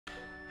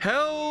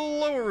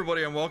Hello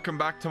everybody and welcome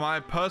back to my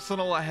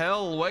personal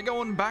hell. We're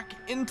going back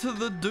into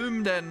the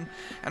Doom Den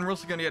and we're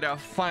also going to get our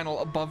final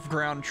above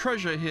ground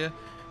treasure here.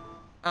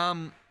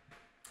 Now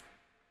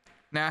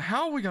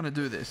how are we going to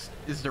do this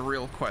is the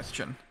real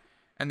question.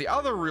 And the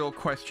other real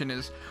question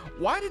is,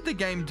 why did the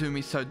game do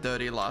me so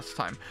dirty last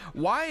time?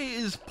 Why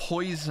is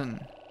poison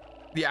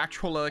the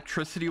actual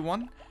electricity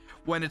one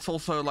when it's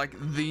also like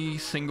the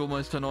single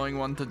most annoying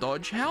one to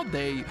dodge? How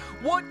dare you?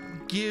 What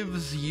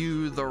gives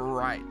you the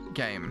right,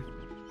 game?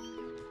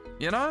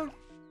 You know?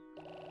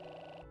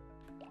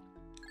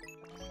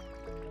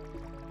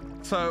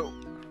 So,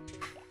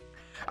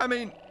 I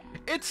mean,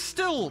 it's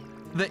still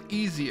the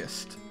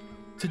easiest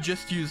to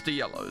just use the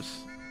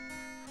yellows.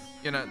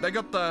 You know, they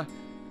got the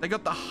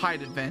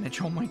height advantage.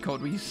 Oh my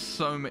god, we used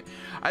so many.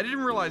 I didn't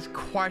realize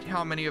quite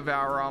how many of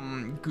our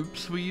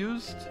goops we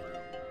used.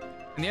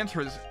 And the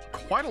answer is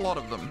quite a lot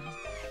of them.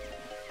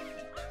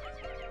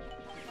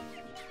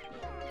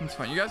 It's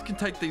fine. You guys can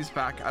take these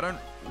back. I don't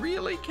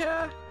really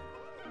care.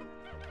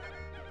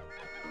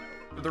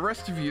 But the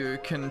rest of you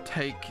can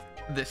take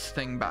this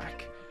thing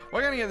back.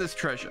 We're gonna get this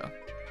treasure.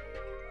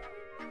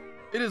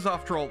 It is,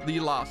 after all, the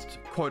last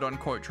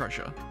quote-unquote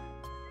treasure.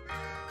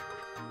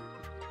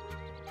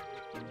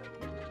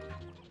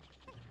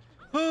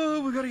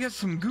 Oh, we gotta get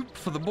some goop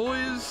for the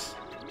boys.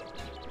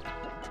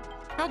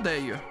 How dare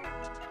you?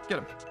 Get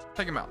him.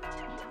 Take him out.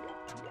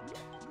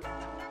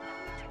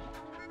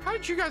 How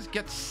did you guys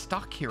get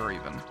stuck here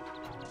even?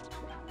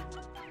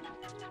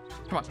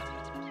 Come on.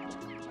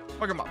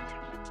 Look him up.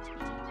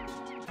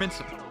 Mince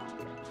them.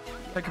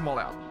 Take them all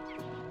out.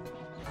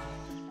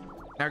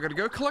 Now I gotta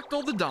go collect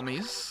all the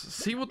dummies.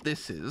 See what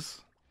this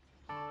is.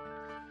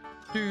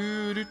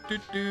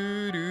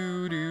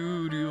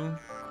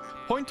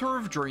 Pointer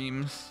of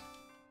Dreams.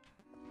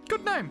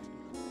 Good name.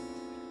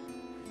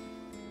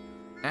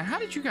 Now how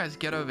did you guys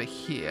get over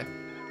here?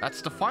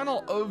 That's the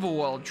final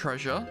overworld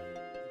treasure.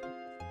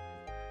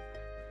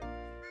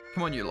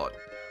 Come on, you lot.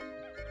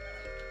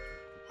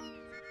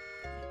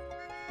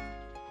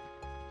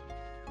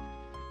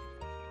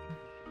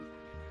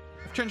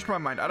 I've changed my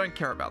mind. I don't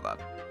care about that.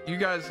 You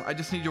guys, I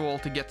just need you all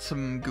to get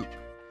some goop.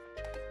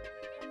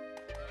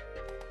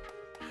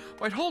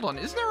 Wait, hold on.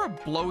 Isn't there a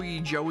blowy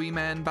Joey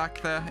man back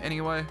there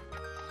anyway?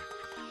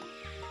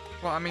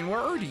 Well, I mean,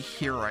 we're already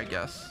here, I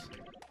guess.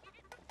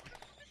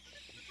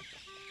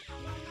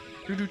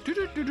 Okay,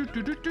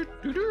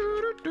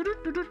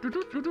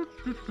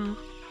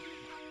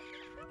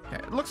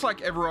 it looks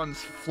like everyone's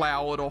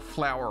flowered or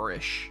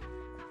flowerish.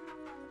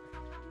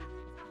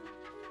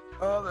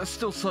 Oh, they're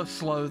still so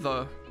slow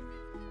though.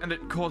 And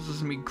it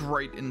causes me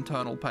great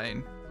internal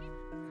pain.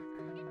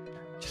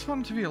 Just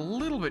want it to be a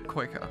little bit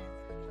quicker.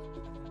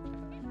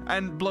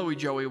 And Blowy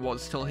Joey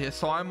was still here,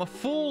 so I'm a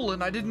fool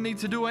and I didn't need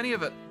to do any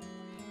of it.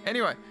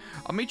 Anyway,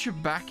 I'll meet you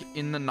back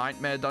in the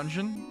Nightmare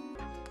Dungeon.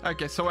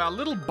 Okay, so our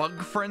little bug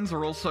friends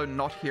are also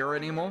not here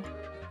anymore,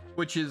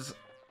 which is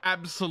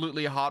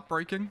absolutely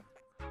heartbreaking.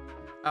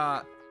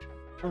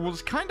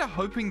 Was kind of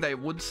hoping they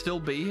would still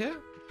be here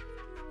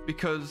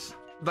because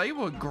they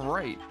were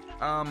great.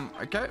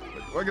 Okay,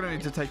 we're gonna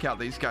need to take out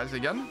these guys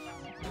again.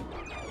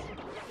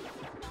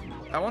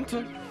 I want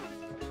to.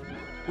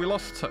 We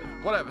lost 2.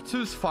 Whatever,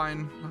 2's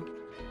fine.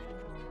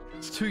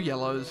 It's 2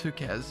 yellows, who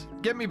cares?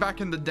 Get me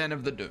back in the Den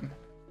of the Doom.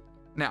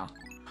 Now,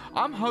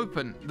 I'm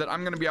hoping that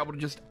I'm gonna be able to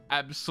just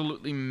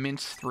absolutely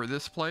mince through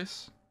this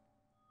place.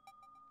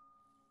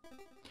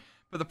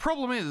 But the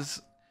problem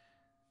is,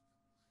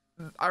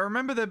 I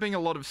remember there being a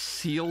lot of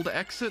sealed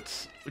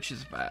exits, which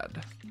is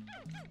bad.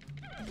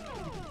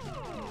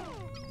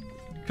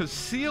 Because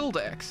sealed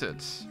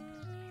exits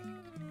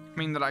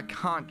mean that I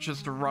can't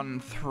just run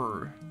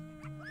through.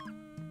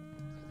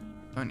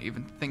 Don't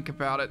even think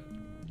about it.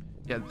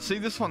 Yeah, see,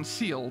 this one's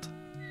sealed.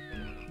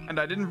 And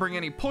I didn't bring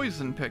any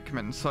poison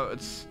Pikmin, so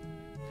it's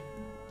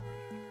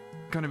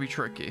gonna be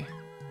tricky.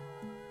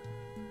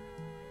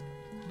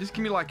 Just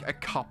give me like a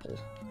couple.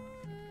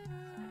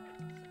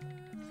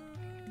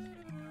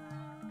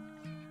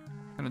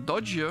 Gonna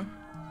dodge you.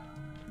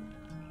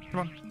 Come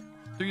on,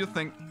 do your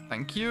thing.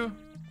 Thank you.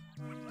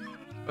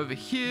 Over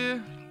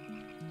here.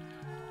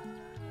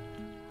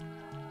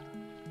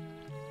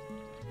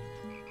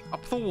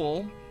 Up the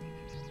wall.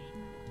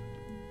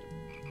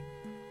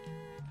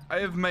 I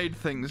have made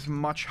things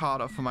much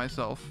harder for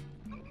myself.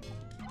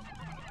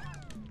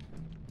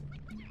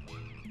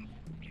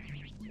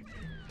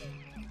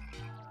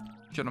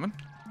 Gentlemen.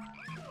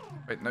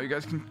 Wait, no, you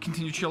guys can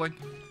continue chilling.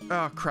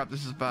 Oh crap,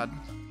 this is bad.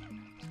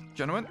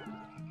 Gentlemen.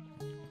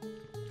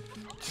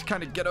 Just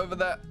kind of get over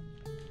that.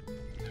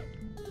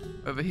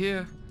 Over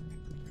here.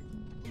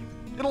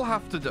 It'll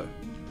have to do.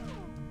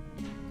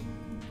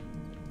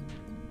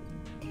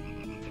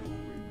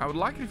 I would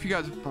like it if you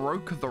guys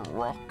broke the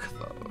rock,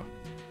 though.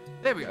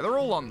 There we go. They're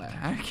all on there.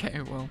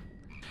 Okay, well,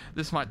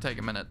 this might take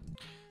a minute.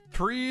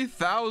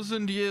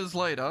 3,000 years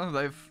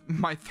later,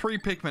 my 3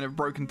 Pikmin have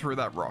broken through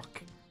that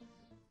rock.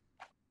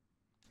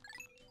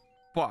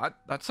 But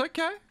that's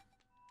okay.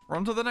 We're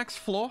on to the next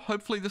floor.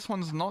 Hopefully this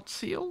one's not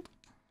sealed.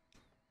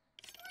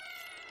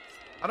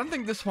 I don't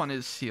think this one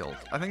is sealed.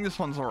 I think this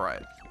one's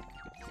alright.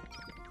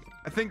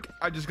 I think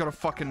I just gotta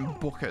fucking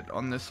book it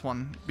on this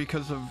one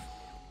because of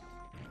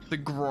the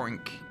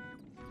groink.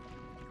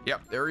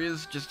 Yep, there he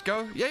is. Just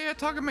go. Yeah,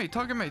 target me,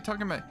 target me,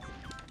 target me.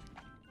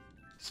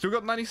 Still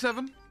got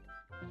 97.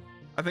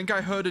 I think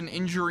I heard an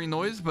injury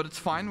noise, but it's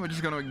fine. We're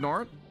just gonna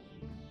ignore it.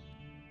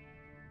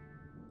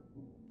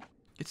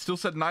 It still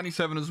said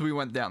 97 as we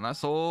went down.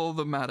 That's all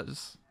that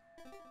matters.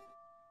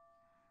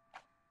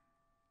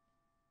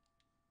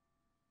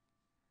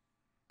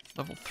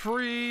 Level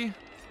 3.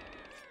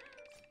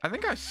 I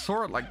think I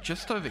saw it like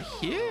just over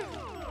here.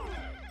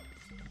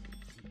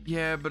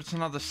 Yeah, but it's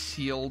another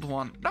sealed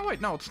one. No,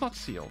 wait, no, it's not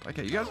sealed.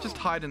 Okay, you guys just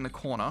hide in the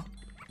corner.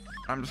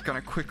 I'm just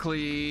gonna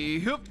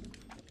quickly... Hup.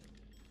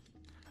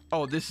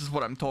 Oh, this is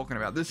what I'm talking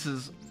about. This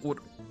is what...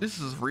 This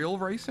is real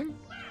racing?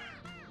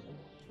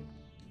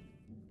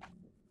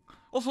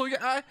 Also,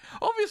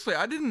 obviously,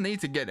 I didn't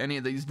need to get any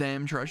of these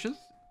damn treasures.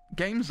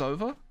 Game's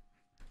over.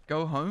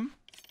 Go home.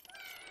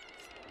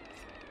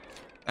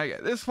 Okay,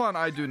 this one,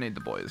 I do need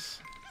the boys.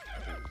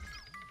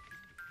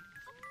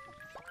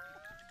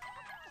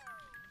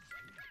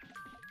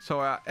 So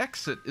our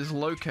exit is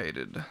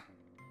located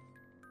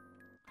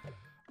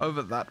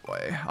over that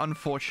way,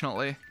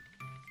 unfortunately.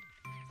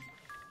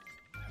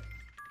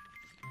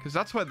 Because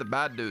that's where the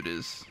bad dude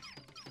is.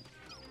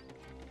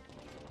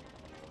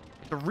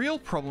 The real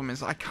problem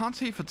is I can't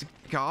see if it's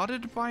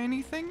guarded by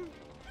anything.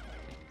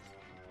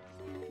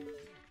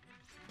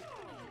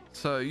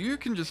 So you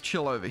can just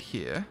chill over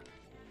here.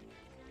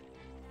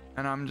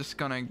 And I'm just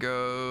gonna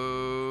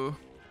go...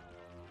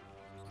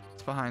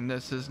 It's behind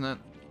this, isn't it?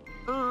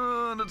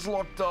 And it's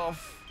locked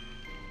off.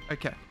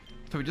 Okay.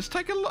 So we just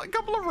take a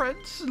couple of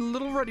reds.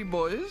 Little ready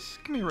boys.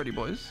 Come here, ready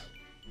boys.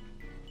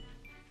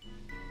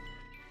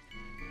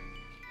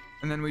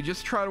 And then we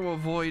just try to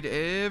avoid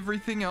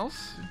everything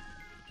else.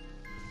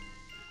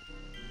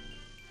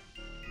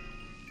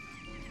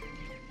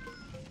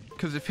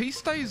 Because if he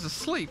stays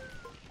asleep,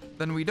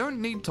 then we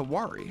don't need to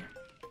worry.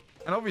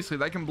 And obviously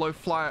they can blow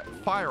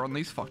fire on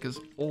these fuckers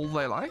all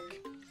they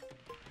like.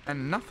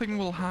 And nothing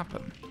will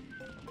happen.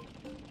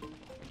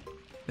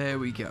 There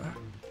we go.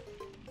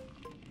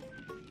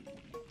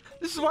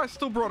 This is why I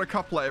still brought a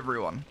couple of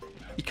everyone.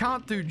 You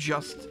can't do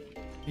just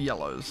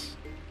yellows.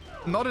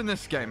 Not in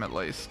this game, at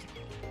least.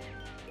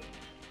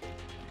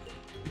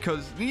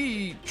 Because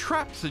the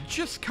traps are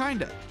just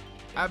kinda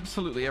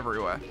absolutely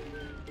everywhere.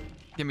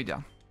 Get me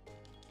down.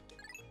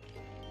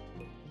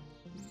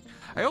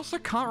 I also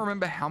can't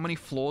remember how many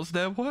floors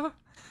there were.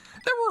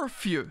 There were a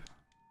few.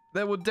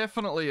 There were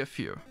definitely a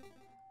few.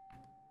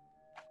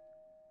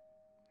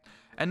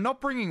 And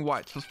not bringing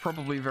whites was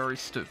probably very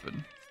stupid.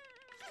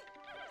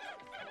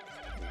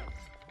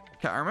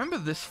 Okay, I remember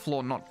this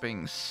floor not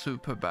being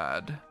super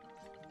bad.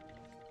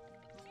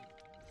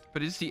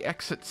 But is the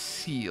exit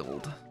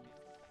sealed?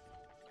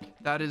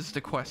 That is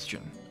the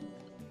question.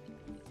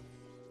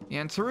 The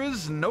answer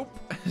is nope.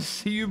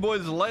 See you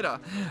boys later.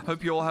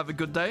 Hope you all have a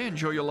good day.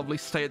 Enjoy your lovely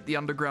stay at the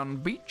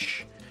underground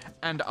beach.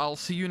 And I'll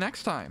see you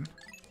next time.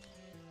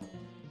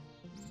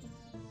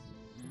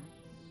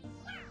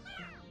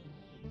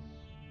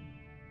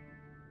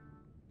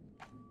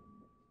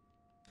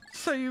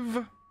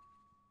 Save.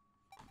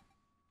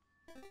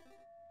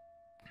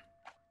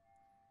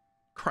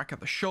 Crack at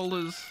the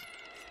shoulders.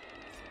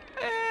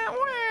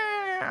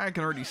 I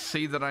can already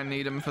see that I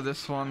need him for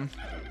this one.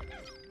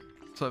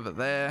 It's over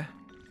there.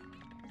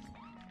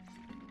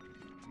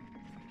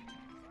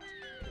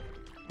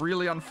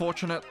 Really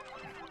unfortunate.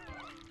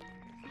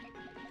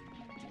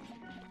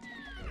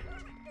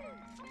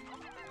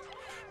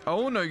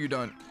 Oh, no, you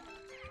don't.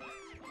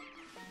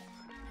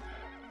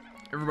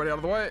 Everybody out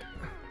of the way.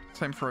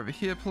 Same for over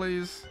here,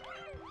 please.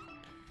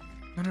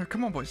 No,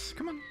 come on, boys.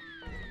 Come on.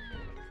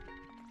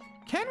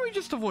 Can we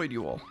just avoid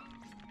you all?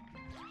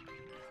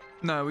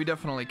 No, we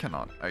definitely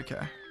cannot.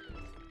 Okay.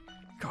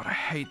 God, I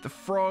hate the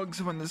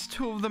frogs. When there's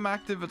two of them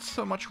active, it's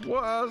so much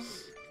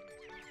worse.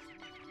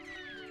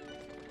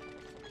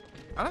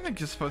 I don't think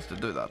you're supposed to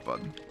do that,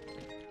 bud.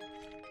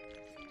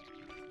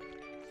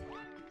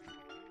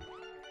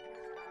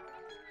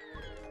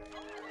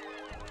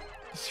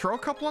 Just throw a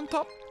couple on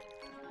top.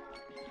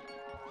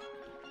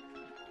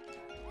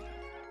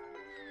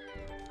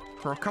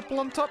 Throw a couple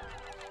on top.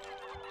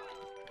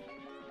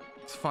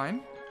 It's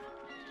fine.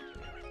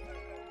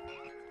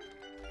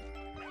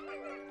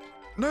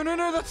 No,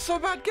 that's so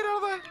bad. Get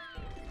out of there.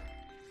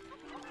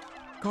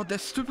 God,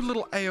 that stupid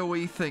little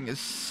AoE thing is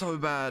so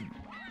bad.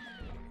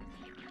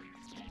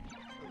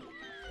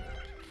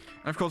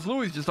 And of course,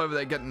 Louie's just over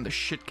there getting the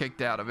shit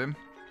kicked out of him.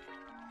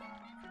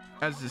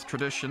 As is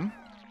tradition.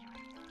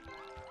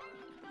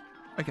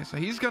 Okay, so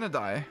he's gonna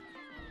die.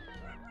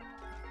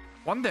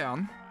 One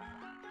down.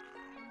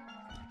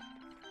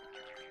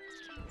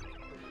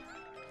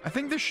 I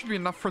think this should be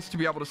enough for us to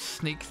be able to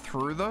sneak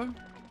through, though.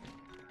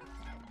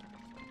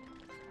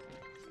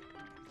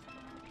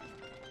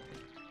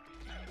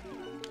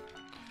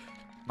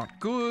 Not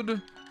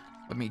good.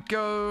 Let me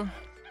go.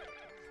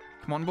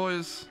 Come on,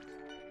 boys.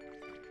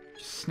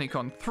 Just sneak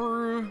on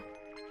through.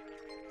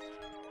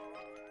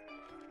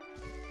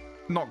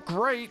 Not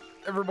great.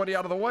 Everybody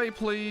out of the way,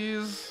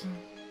 please.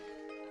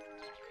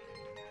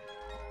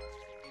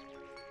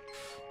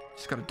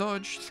 Just gotta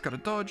dodge. Just gotta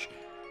dodge.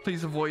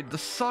 Please avoid the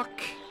suck.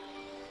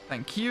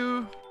 Thank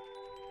you.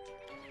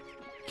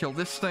 Kill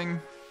this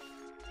thing.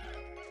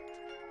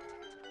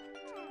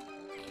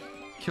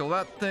 Kill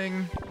that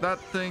thing. That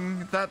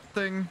thing. That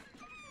thing.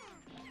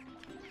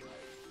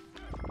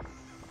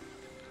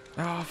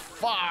 Oh,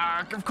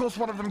 fuck. Of course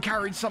one of them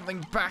carried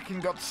something back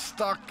and got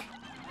stuck.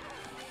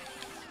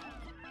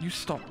 You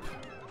stop.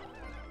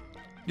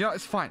 Yeah,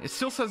 it's fine. It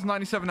still says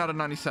 97 out of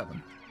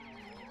 97.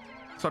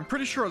 So I'm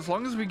pretty sure as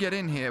long as we get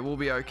in here, we'll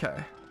be okay.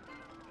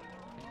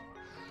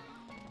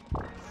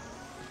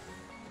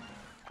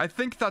 I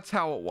think that's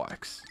how it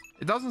works.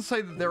 It doesn't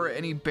say that there are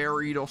any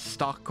buried or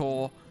stuck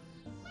or,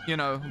 you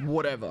know,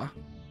 whatever.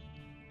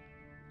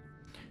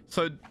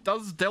 So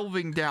does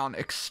delving down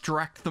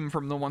extract them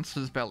from the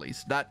monster's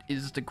bellies? That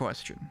is the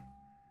question.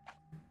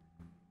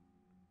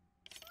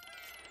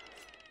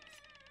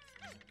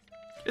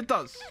 It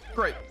does.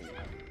 Great.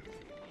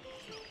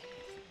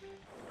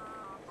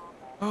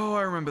 Oh,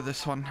 I remember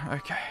this one.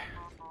 Okay.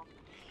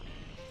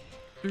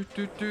 Do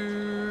do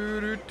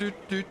do do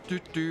do do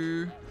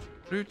do.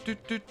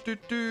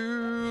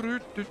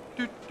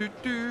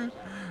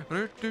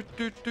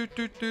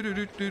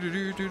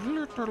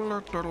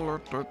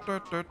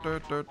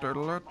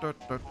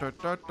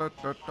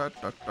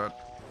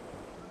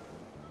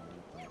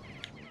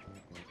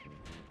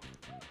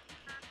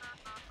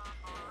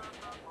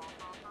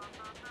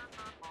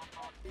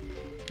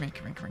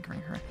 Come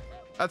here.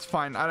 That's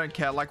fine. I don't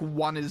care. Like,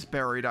 one is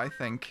buried, I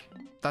think.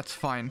 That's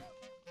fine.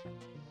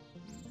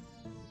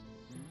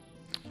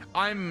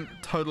 I'm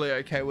totally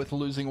okay with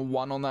losing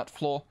one on that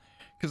floor.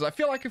 Because I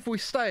feel like if we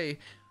stay,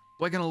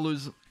 we're going to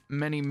lose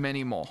many,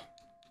 many more.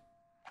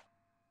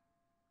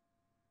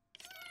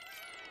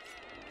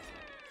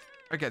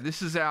 Okay,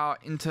 this is our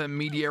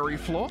intermediary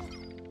floor.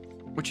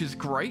 Which is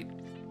great.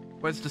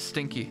 Where's the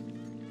Stinky?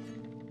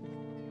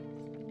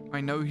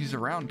 I know he's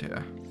around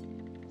here.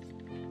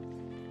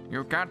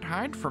 You can't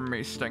hide from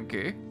me,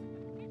 Stinky.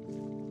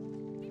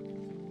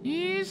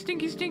 Yeah,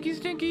 Stinky, Stinky,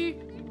 Stinky.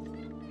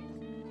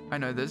 I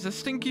know there's a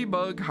stinky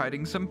bug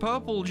hiding some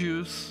purple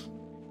juice.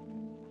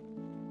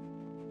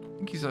 I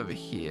think he's over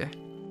here.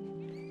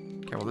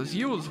 Okay, well, there's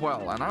you as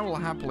well, and I will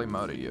happily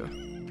murder you.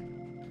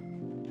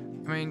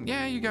 I mean,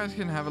 yeah, you guys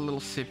can have a little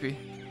sippy.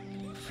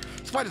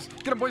 Spiders!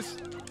 Get them, boys!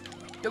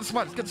 Get the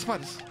spiders! Get the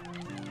spiders!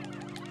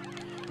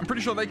 I'm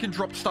pretty sure they can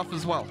drop stuff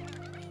as well.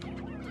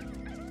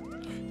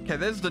 Okay,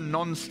 there's the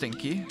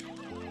non-stinky.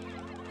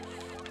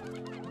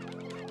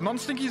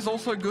 Non-stinky is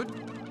also good.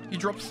 He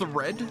drops the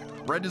red.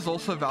 Red is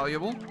also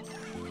valuable.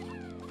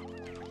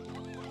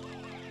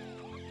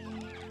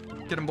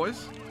 Get him,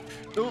 boys.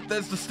 Oh,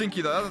 there's the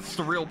stinky though. That's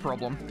the real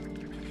problem.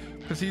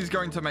 Because he's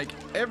going to make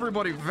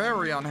everybody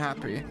very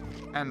unhappy.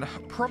 And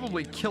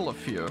probably kill a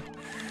few.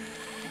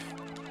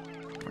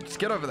 Just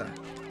get over there.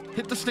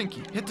 Hit the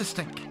stinky. Hit the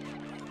stink.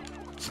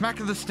 Smack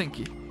the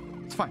stinky.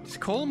 It's fine. Just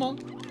call them all.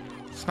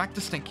 Smack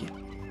the stinky.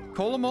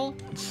 Call them all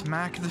and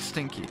smack the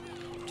stinky.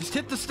 Just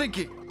hit the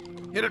stinky.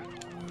 Hit it.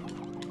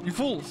 You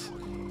fools.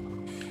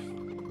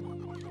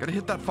 Gotta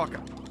hit that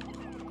fucker.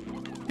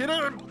 Hit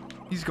him.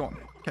 He's gone.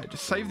 Okay,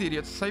 just save the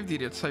idiots. Save the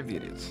idiots. Save the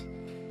idiots.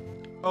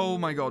 Oh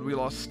my god, we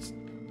lost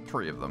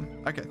 3 of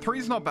them. Okay,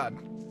 3's not bad.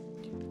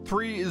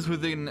 3 is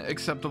within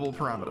acceptable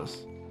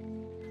parameters.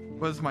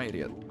 Where's my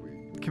idiot?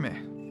 Come here.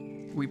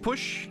 We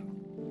push.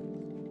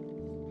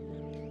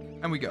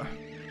 And we go.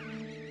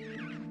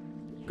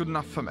 Good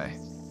enough for me.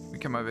 We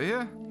come over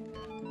here.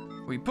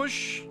 We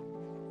push.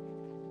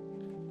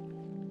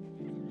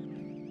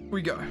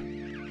 We go.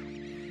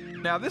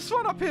 Now, this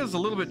one up here is a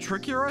little bit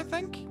trickier, I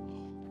think.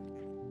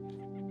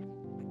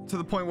 To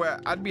the point where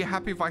I'd be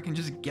happy if I can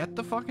just get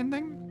the fucking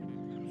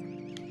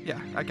thing.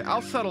 Yeah, okay,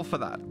 I'll settle for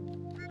that.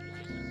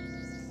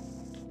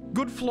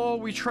 Good floor,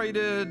 we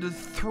traded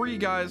 3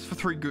 guys for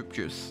 3 goop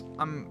juice.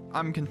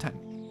 I'm content.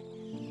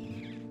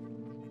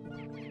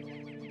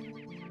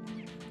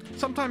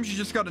 Sometimes you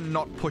just gotta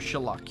not push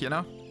your luck, you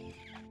know?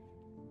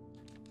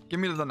 Give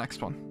me to the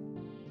next one.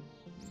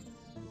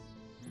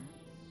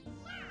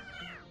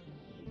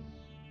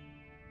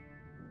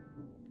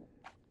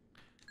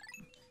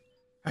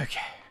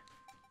 Okay.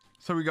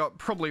 So we got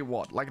probably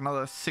what? Like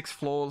another 6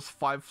 floors,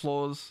 5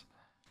 floors.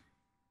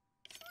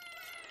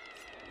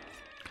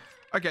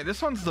 Okay,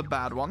 this one's the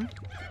bad one.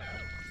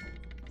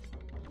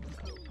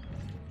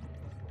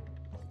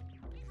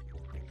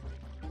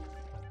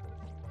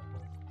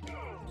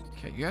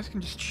 Okay, you guys can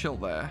just chill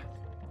there.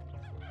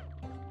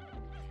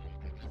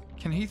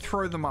 Can he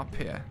throw them up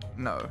here?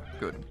 No.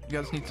 Good. You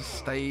guys need to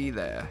stay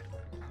there.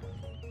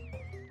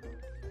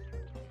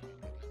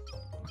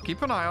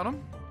 Keep an eye on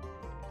him.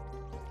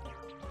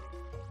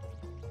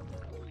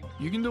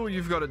 You can do what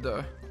you've got to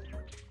do.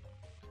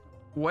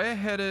 We're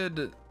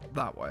headed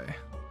that way.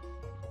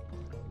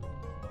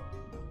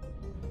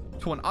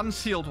 To an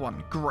unsealed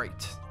one.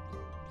 Great.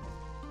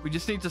 We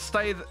just need to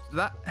stay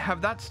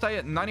have that stay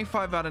at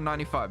 95 out of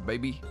 95,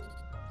 baby.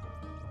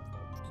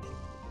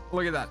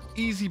 Look at that.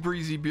 Easy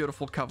breezy,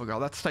 beautiful cover girl.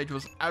 That stage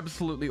was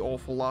absolutely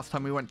awful last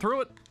time we went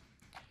through it.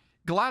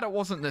 Glad it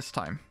wasn't this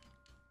time.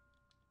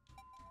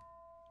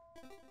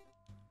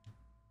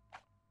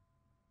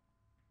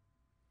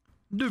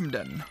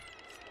 Doomden.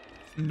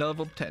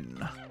 Level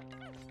 10.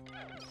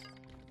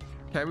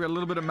 Okay, we got a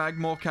little bit of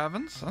Magmore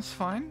Caverns. That's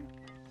fine.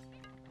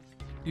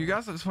 You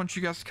guys, I just want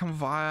you guys to come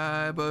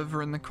vibe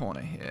over in the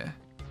corner here.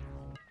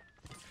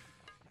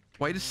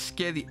 Way to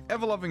scare the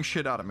ever-loving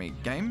shit out of me,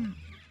 game.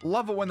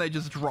 Love it when they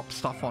just drop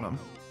stuff on them.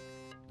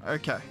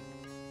 Okay.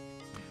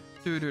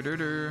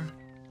 Do-do-do-do.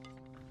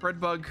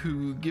 Breadbug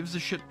who gives a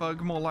shit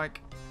bug, more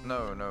like...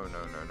 No, no, no,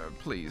 no, no,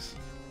 please.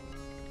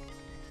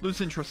 Lose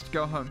interest,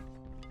 go home.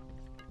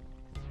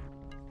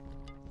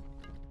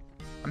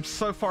 I'm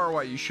so far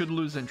away, you should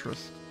lose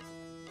interest.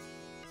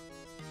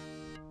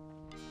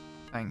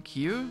 Thank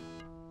you.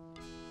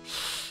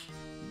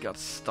 Got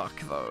stuck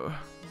though.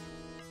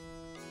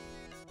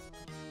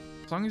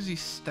 As long as he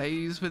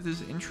stays with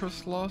his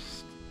interest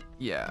lost.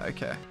 Yeah,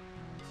 okay.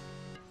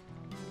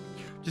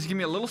 Just give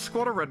me a little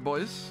squad of red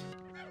boys.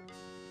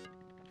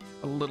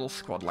 A little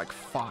squad, like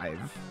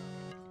 5.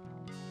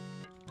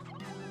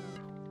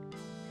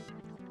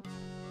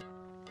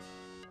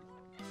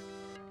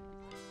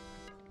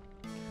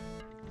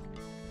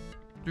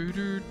 Do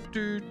do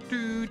do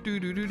do do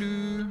do do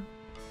do.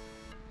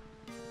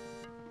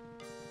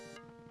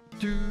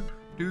 Do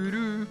do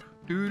do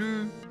do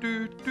do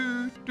do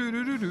do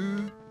do do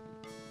do.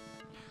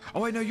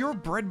 Oh wait, no, you're a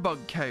bread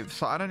bug cave,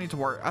 so I don't need to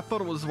worry. I thought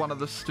it was one of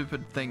the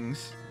stupid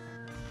things.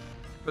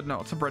 But no,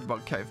 it's a bread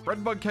bug cave.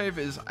 Bread bug cave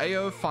is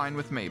AO fine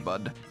with me,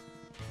 bud.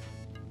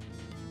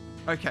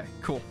 Okay,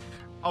 cool.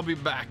 I'll be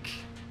back.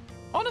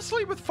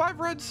 Honestly, with 5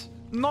 reds,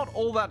 not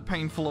all that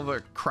painful of a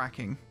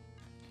cracking.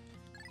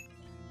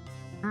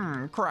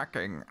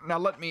 Cracking. Now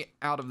let me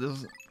out of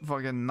this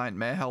fucking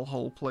nightmare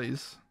hellhole,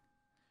 please.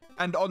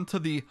 And onto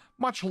the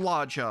much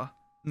larger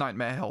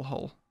nightmare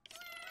hellhole.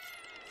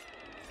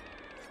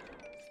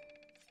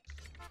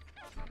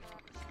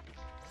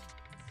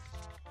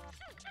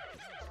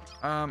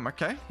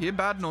 Okay. Hear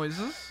bad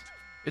noises.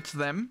 It's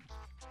them.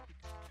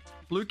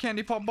 Blue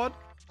candy pop bud.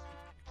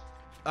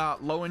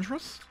 Low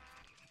interest.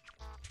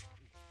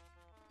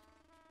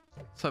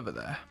 It's over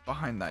there,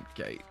 behind that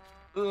gate.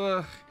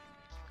 Ugh.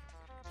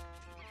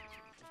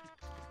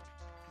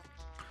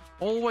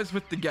 Always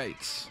with the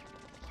gates.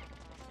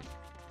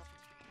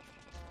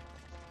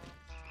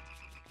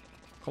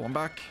 Call him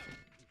back.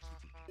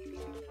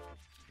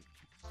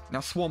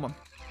 Now swarm him.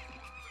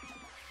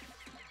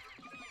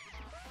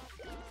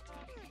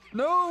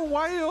 No,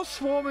 why are you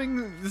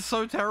swarming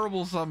so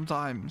terrible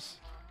sometimes?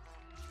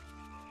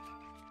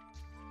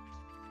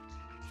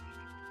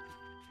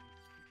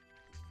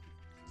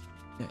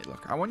 Yeah,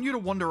 look, I want you to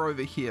wander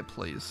over here,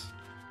 please.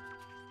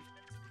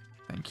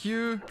 Thank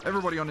you.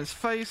 Everybody on his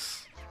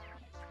face.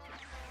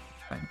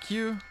 Thank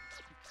you.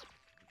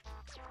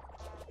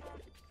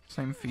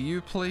 Same for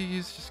you,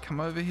 please. Just come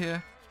over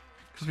here.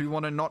 Because we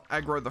want to not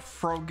aggro the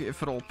frog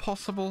if at all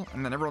possible.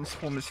 And then everyone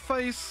swarm his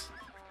face.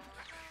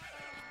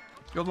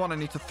 You're the one I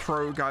need to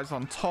throw guys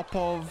on top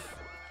of.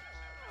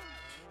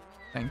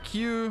 Thank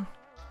you.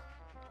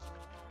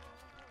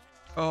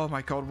 Oh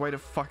my god, way to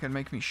fucking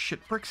make me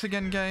shit bricks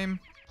again,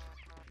 game.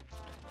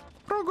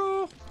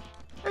 Frogo!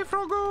 Hey,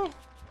 Frogo!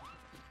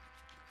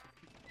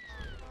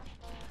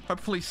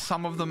 Hopefully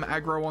some of them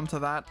aggro onto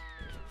that.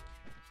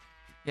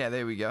 Yeah,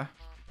 there we go.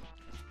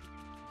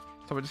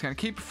 So we're just going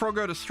to keep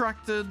Frogo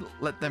distracted,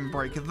 let them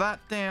break that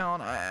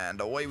down,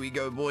 and away we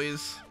go,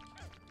 boys.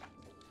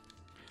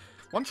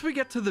 Once we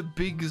get to the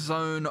big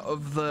zone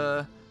of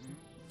the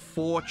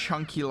 4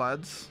 chunky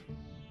lads,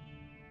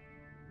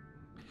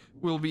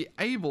 we'll be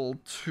able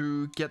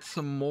to get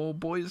some more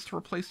boys to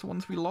replace the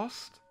ones we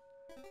lost.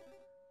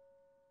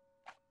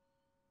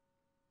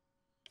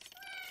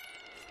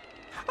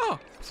 Oh,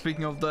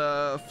 speaking of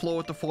the floor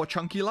with the 4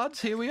 chunky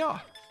lads, here we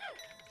are.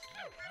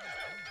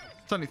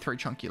 It's only 3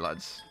 chunky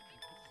lads.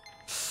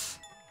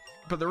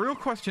 But the real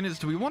question is,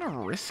 do we want to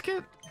risk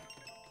it?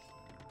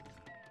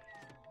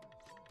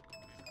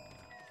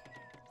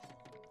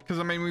 Because,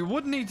 I mean, we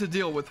would need to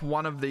deal with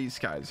one of these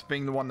guys,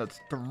 being the one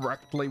that's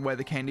directly where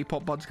the candy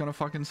pop bud's gonna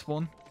fucking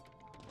spawn.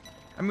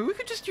 I mean, we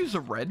could just use a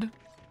red.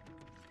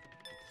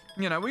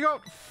 You know, we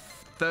got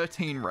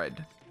 13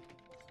 red.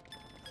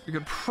 We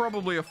could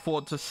probably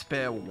afford to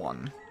spare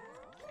 1.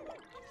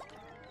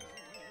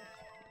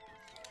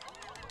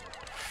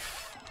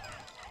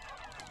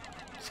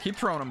 Just keep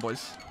throwing them,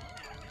 boys.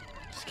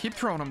 Just keep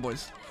throwing them,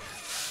 boys.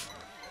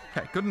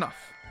 Okay, good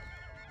enough.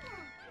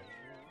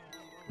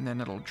 And then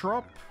it'll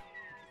drop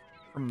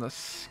from the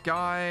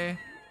sky.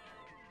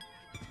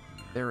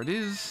 There it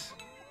is.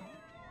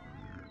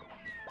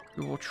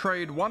 We will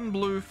trade 1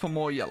 blue for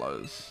more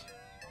yellows.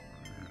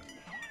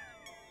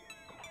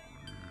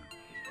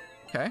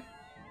 Okay.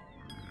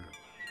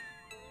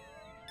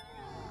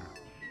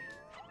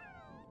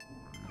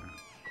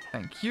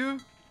 Thank you.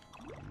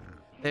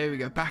 There we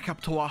go. Back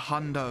up to our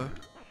hundo.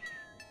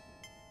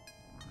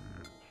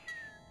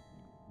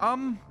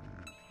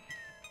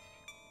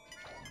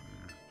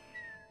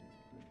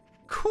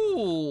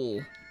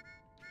 Cool.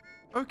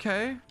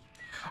 Okay.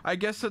 I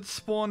guess it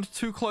spawned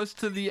too close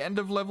to the end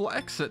of level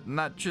exit and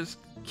that just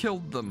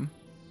killed them.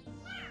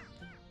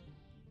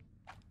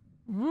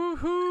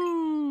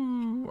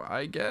 Woohoo!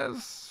 I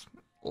guess.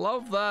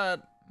 Love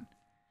that.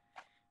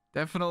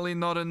 Definitely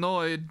not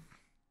annoyed.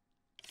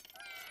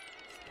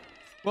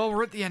 Well,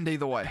 we're at the end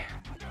either way.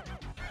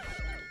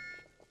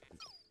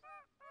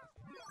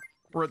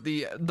 We're at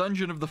the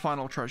Dungeon of the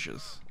Final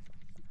Treasures.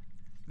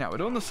 Now, we're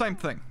doing the same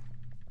thing.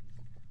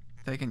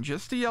 Taking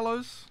just the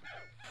yellows.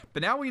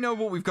 But now we know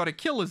what we've got to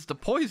kill is the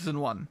poison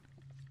one.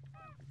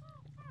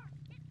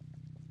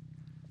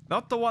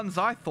 Not the ones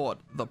I thought,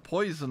 the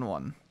poison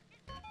one.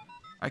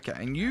 Okay,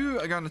 and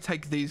you are going to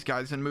take these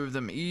guys and move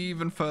them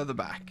even further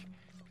back.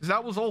 Because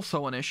that was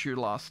also an issue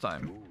last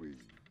time.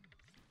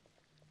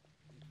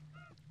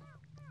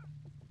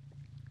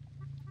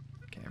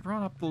 Okay,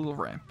 everyone up the little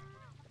ramp.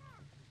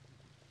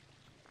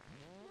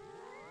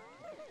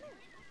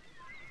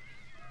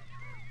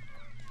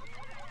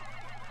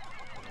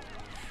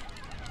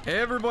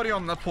 Everybody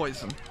on the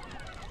poison.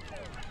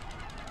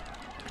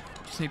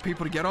 Just need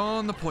people to get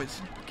on the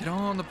poison. Get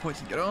on the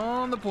poison. Get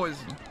on the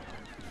poison.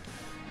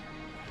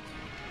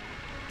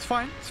 It's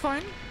fine. It's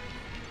fine.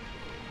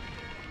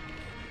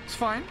 It's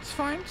fine. It's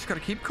fine. Just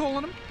gotta keep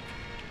calling them.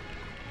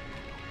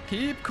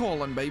 Keep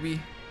calling, baby.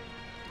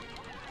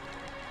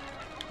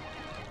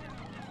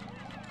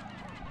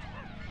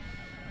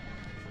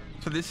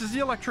 So this is the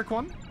electric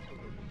one.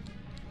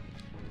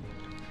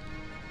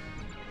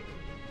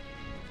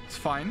 It's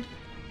fine.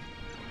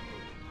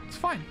 It's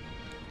fine.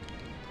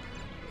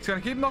 It's gonna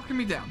keep knocking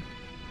me down.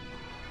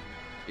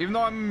 Even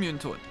though I'm immune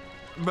to it.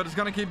 But it's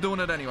gonna keep doing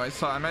it anyway,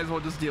 so I may as well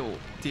just deal,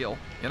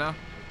 you know?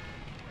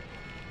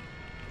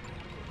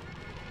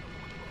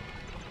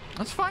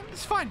 That's fine,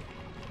 it's fine.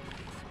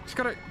 Just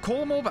gotta call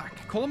them all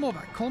back. Call them all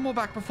back. Call them all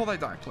back before they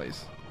die,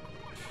 please.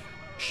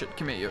 Shit,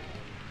 come here, you.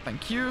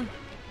 Thank you.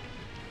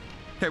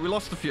 Okay, we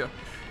lost a few.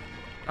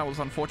 That was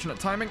unfortunate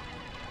timing.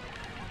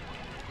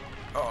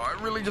 Oh, I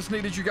really just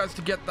needed you guys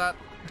to get that.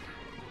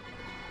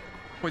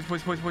 Boys,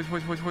 boys, boys, boys,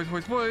 boys, boys, boys,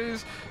 boys,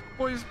 boys.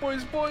 Boys,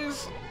 boys,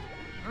 boys.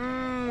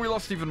 We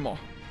lost even more.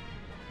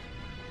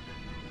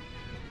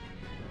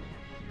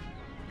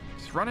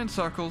 Just run in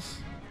circles.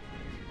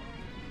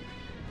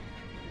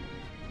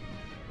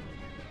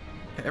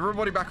 Okay,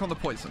 everybody back on the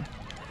poison.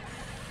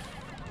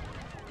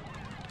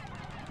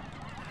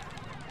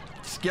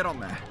 Just get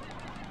on there.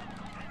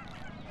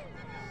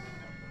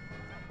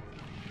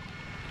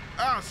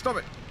 Ah, stop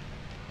it.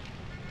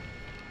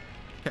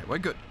 Okay, we're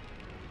good.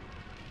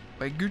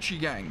 We're Gucci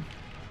gang.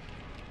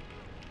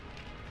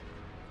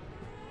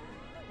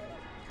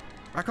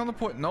 Back on the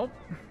point. Nope.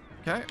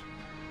 Okay.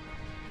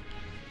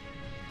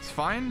 It's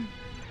fine.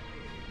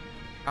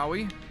 Are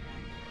we?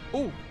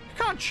 Oh, you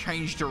can't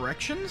change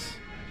directions.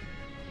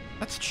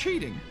 That's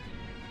cheating.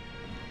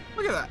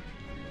 Look at that.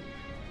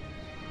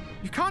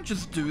 You can't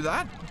just do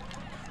that.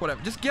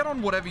 Whatever. Just get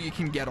on whatever you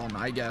can get on,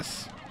 I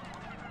guess.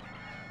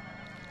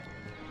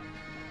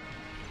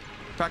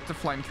 Back to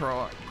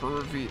flamethrower.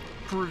 Groovy.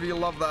 Groovy,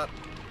 love that.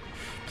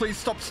 Please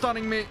stop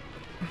stunning me.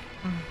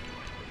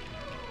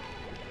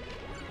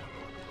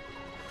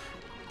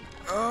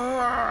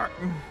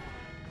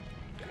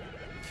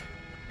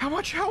 How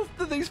much health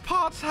do these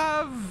parts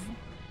have?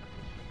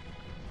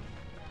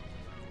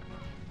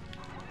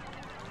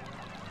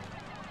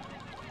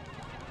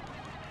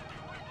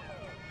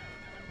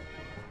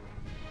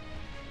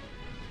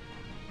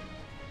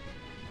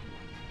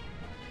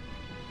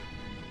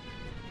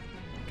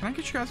 Can I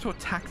get you guys to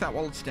attack that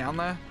while it's down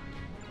there?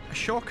 I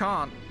sure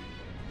can't.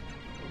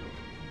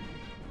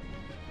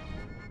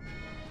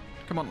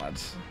 Come on,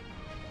 lads.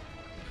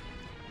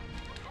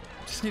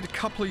 Just need a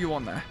couple of you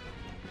on there.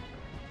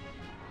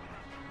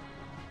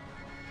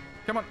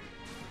 Come on.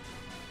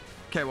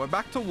 Okay, we're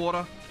back to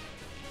water.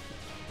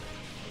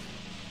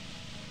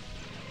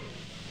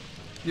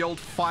 The old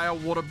fire,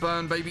 water,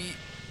 burn, baby.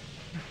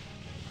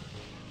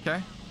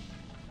 Okay.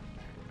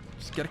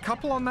 Just get a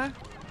couple on there.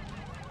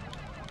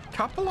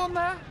 Couple on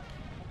there.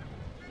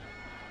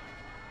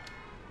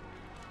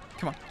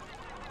 Come on.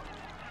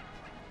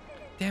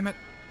 Damn it.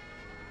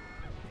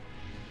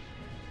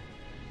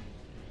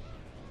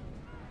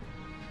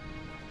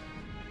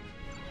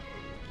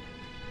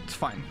 It's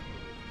fine.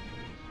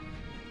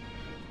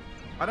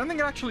 I don't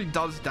think it actually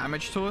does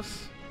damage to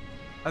us.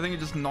 I think it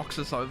just knocks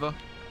us over.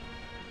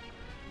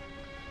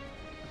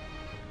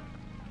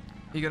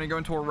 You're gonna go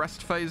into a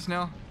rest phase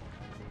now?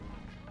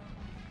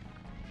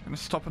 Gonna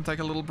stop and take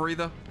a little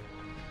breather.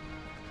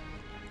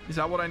 Is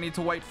that what I need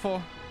to wait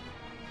for?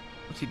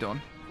 What's he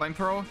doing?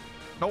 Flamethrower?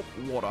 Nope,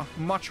 water.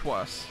 Much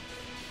worse.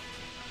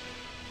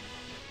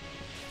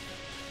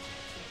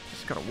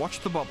 Just gotta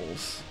watch the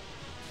bubbles.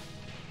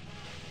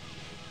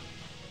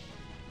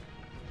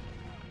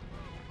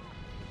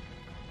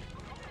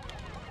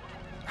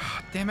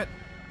 Damn it.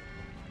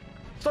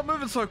 Stop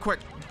moving so quick.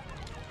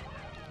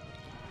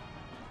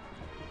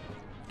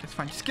 It's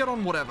fine. Just get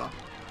on whatever.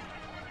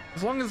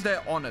 As long as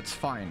they're on, it's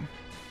fine.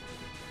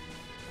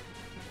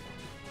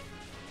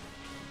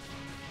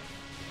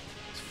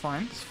 It's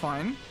fine. It's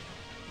fine.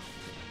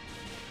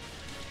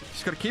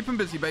 Just gotta keep him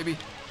busy, baby.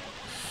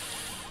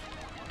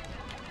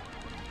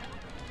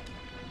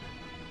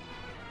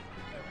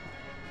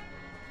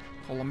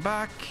 Pull him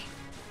back.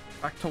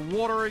 Back to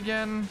water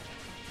again.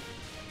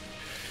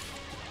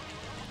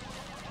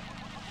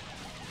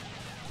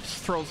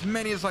 Just throw as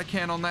many as I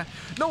can on there.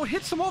 No, it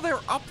hits them while they're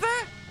up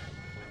there?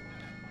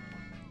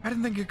 I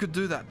didn't think it could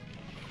do that.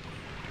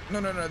 No,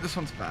 no, no, this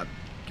one's bad.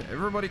 Okay,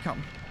 everybody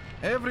come.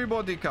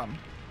 Everybody come.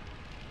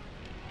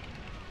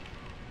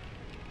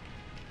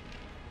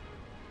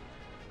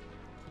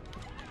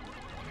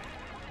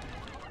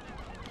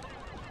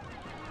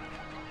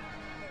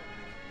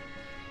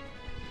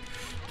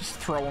 Just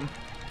throw them.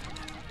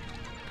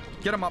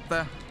 Get them up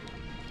there.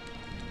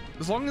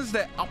 As long as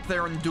they're up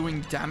there and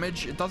doing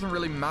damage, it doesn't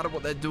really matter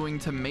what they're doing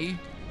to me.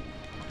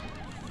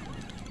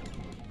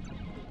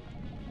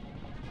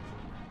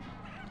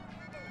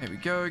 There we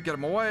go. Get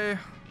them away.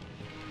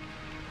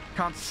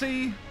 Can't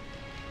see.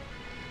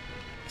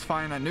 It's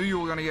fine. I knew you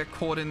were going to get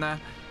caught in there.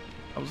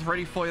 I was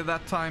ready for you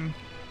that time.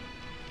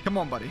 Come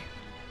on, buddy.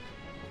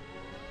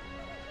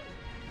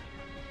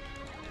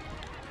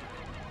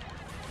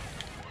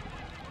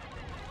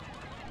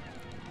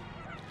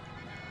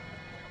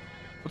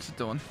 What's it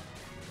doing?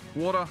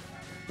 Water.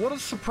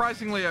 Water's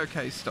surprisingly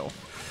okay still.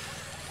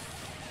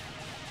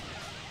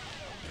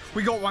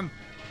 We got one.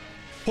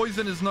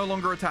 Poison is no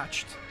longer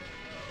attached.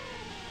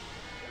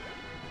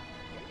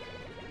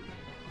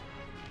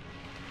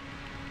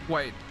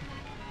 Wait.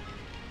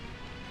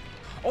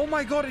 Oh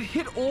my god, it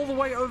hit all the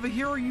way over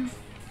here. Are you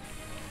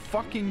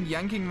fucking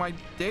yanking my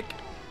dick?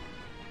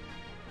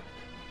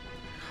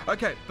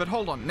 Okay, but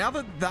hold on. Now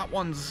that that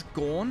one's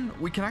gone,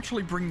 we can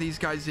actually bring these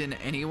guys in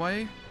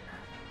anyway.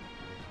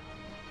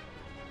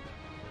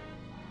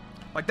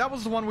 Like, that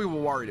was the one we were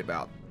worried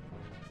about.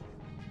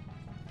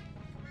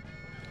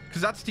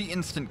 Because that's the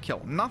instant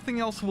kill.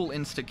 Nothing else will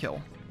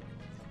insta-kill.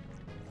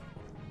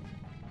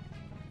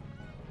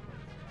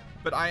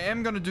 But I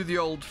am going to do the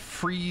old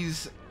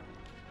freeze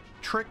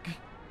trick.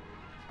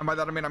 And by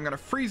that I mean I'm going to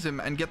freeze him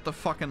and get the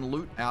fucking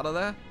loot out of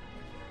there.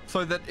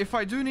 So that if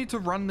I do need to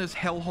run this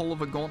hellhole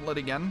of a gauntlet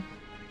again...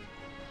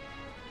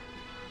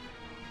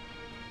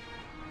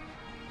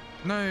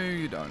 No,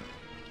 you don't.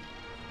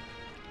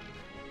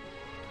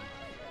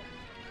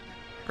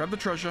 Grab the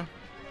treasure.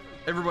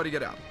 Everybody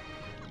get out.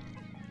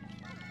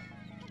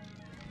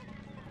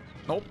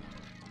 Nope.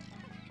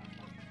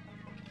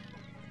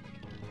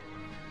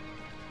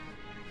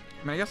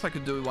 I mean, I guess I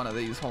could do one of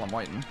these while I'm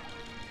waiting.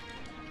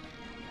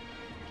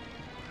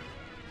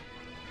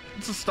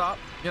 It's a start,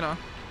 you know.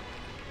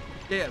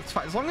 Yeah, it's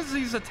fine. As long as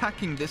he's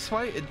attacking this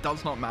way, it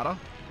does not matter.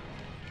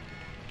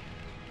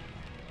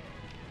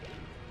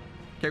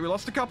 Okay, we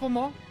lost a couple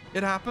more.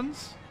 It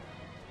happens.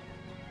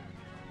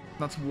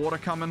 That's water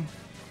coming.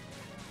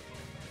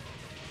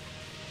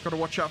 Gotta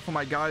watch out for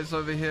my guys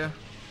over here.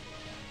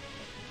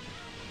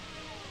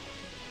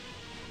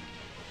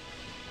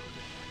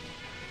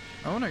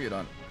 Oh, no, you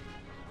don't.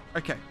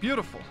 Okay,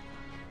 beautiful.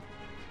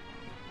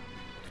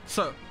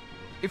 So,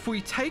 if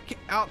we take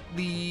out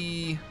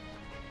the...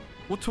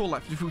 What tool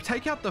left? If we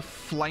take out the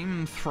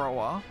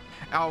flamethrower,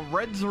 our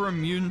reds are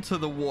immune to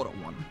the water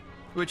one.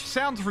 Which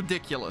sounds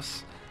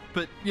ridiculous,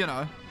 but, you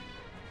know.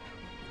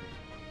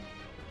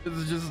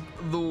 It's just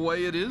the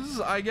way it is,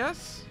 I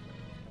guess.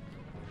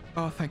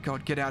 Oh, thank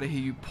God. Get out of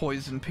here, you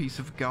poison piece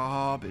of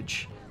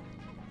garbage.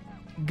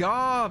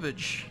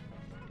 Garbage.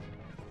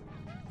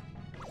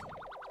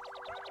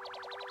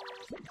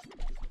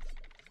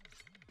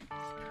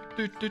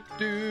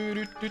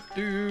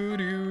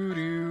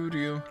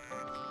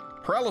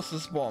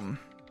 Paralysis bomb.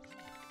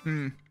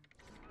 Couldn't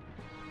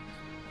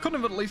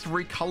have at least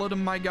recolored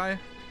him, my guy,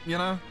 you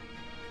know?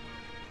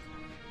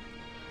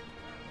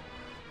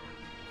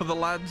 For the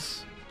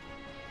lads.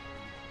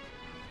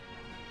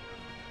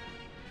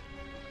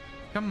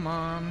 Come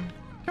on.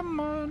 Come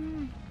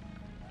on.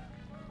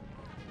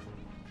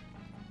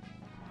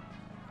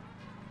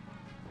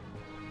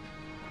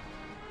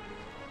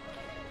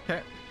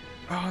 Okay.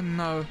 Oh,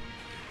 no.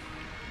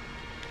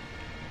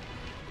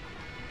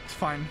 It's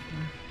fine.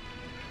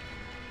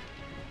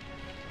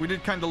 We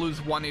did kind of lose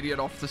one idiot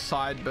off the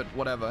side, but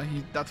whatever.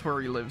 That's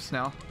where he lives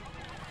now.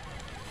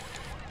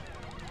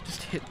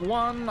 Just hit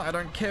one. I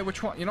don't care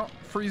which one. You know,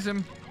 freeze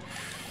him.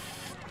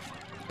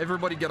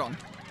 Everybody get on.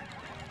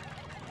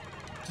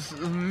 Just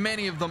as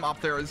many of them up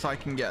there as I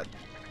can get.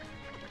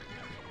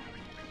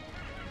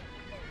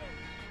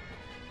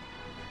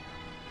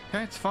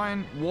 Okay, it's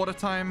fine. Water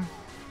time.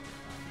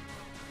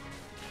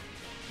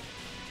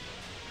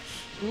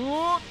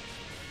 Ooh.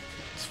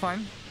 It's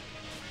fine.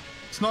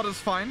 It's not as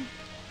fine.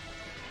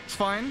 It's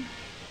fine.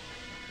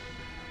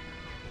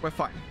 We're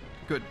fine.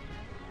 Good.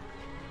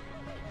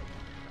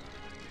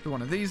 Do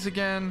one of these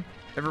again.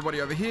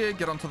 Everybody over here,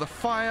 get onto the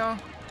fire.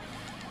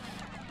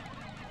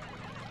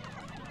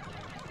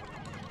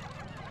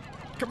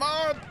 Come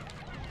on!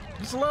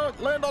 Just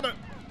land on it!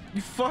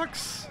 You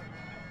fucks!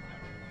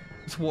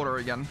 It's water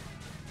again.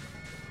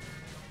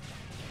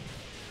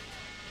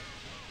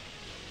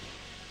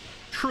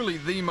 Truly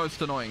the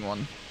most annoying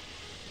one.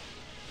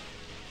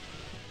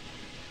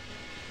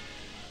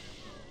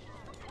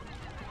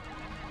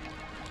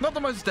 Not the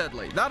most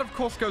deadly. That, of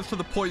course, goes to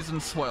the poison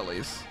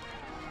swirlies.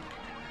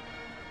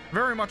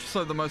 Very much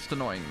so the most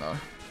annoying, though.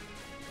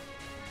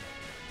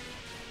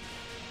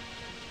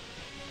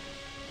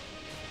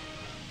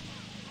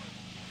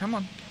 Come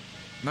on.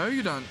 No,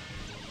 you don't.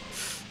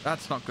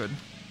 That's not good.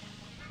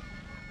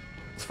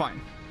 It's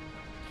fine.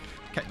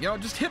 Okay, you know,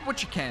 just hit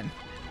what you can.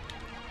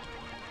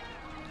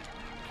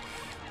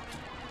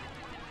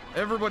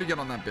 Everybody get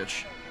on that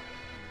bitch.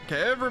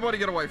 Okay, everybody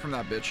get away from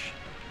that bitch.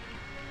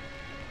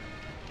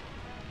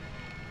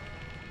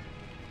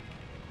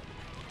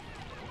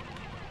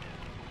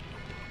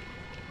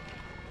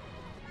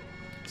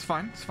 It's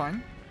fine, it's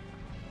fine.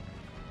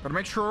 Gotta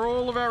make sure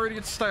all of our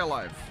idiots stay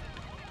alive.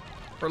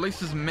 Or at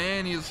least as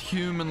many as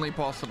humanly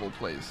possible,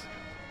 please.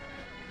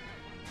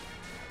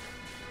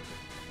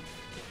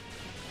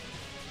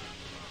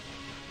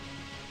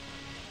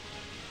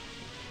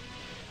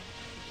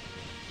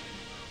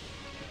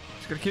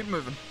 Just gotta keep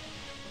moving.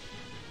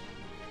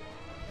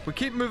 If we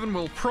keep moving,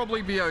 we'll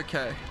probably be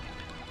okay.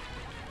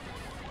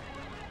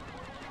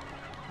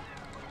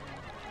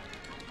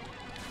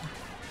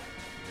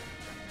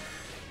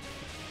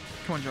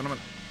 Come on, gentlemen.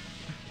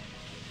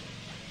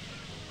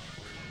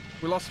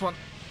 We lost one.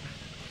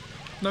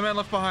 No man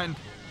left behind.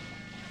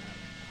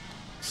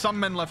 Some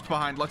men left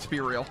behind, let's be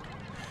real.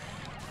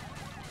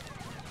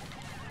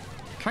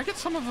 Can I get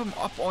some of them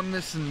up on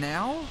this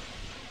now?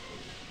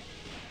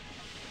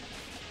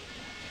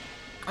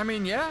 I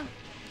mean, yeah.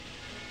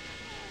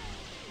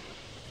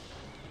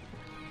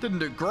 Didn't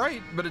do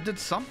great, but it did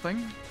something.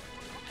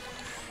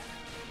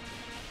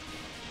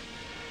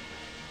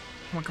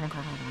 Come on, come on, come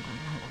on, come on, come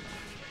on.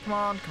 Come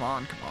on, come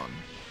on, come on.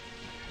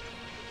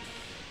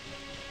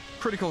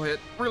 Critical hit.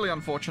 Really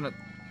unfortunate.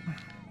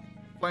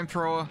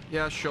 Flamethrower.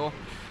 Yeah, sure.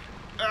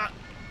 Come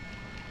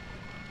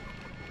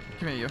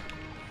here, you.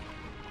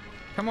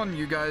 Come on,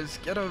 you guys.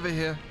 Get over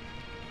here.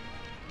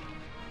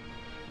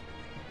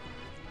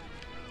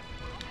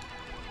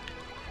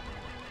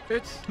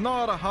 It's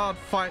not a hard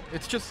fight.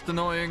 It's just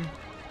annoying.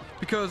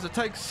 Because it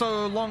takes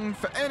so long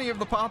for any of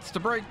the parts to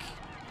break.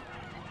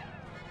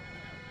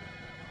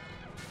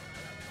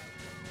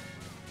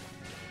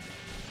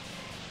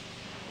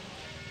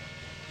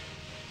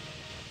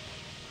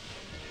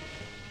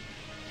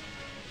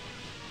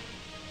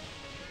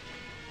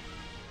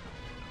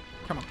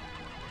 Come on.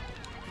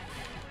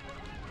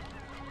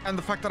 And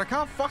the fact that I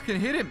can't fucking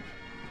hit him.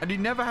 And he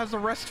never has a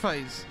rest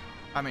phase.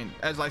 I mean,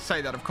 as I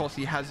say that, of course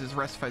he has his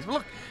rest phase. But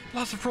look, it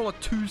lasted for all of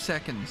 2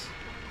 seconds.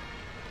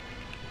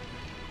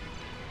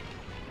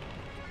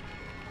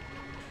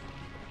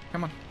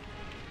 Come on.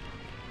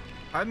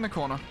 Hide in the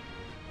corner.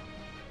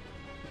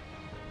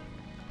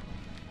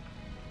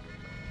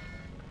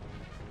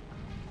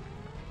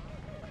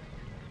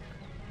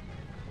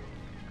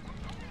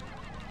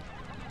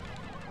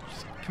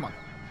 Just, come on.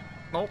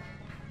 Nope.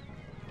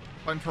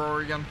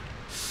 Flamethrower again.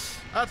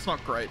 That's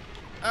not great.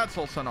 That's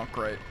also not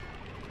great.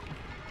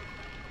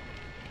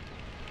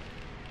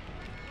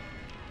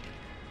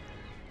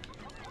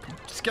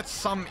 Just get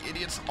some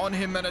idiots on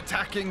him and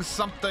attacking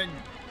something.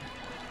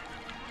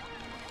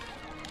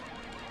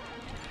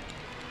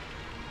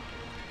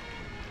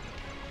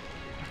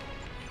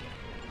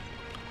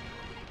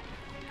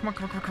 Come on,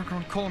 come on, come on, come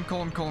on, call him,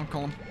 call him, call him,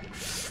 call him.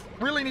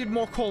 Really need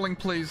more calling,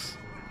 please.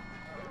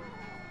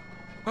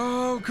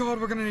 Oh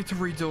god, we're gonna need to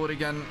redo it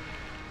again.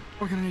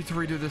 We're gonna need to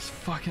redo this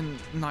fucking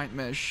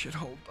nightmare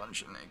shithole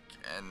dungeon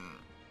again.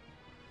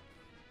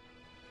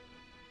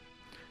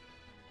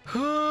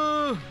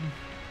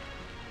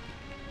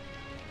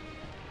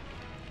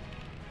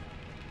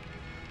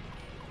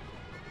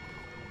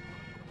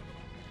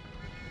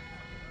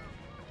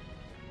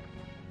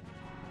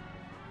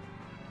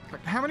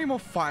 Like, how many more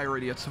fire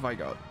idiots have I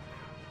got?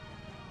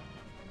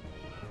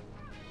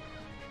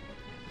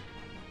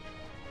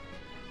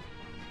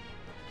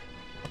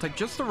 I'll take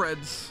just the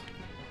reds.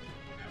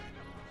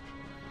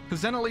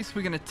 Because then at least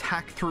we can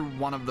attack through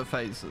one of the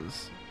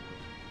phases.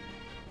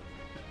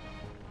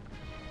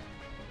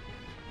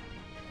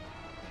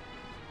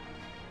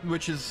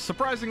 Which is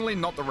surprisingly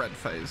not the red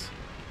phase.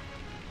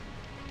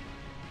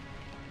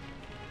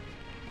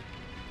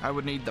 I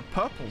would need the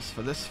purples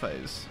for this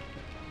phase.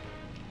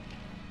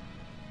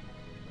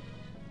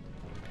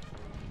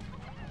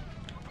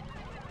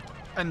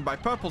 And by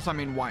purples, I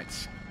mean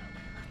whites.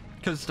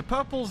 Because the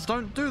purples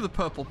don't do the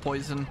purple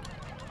poison.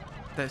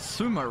 They're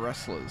sumo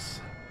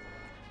wrestlers.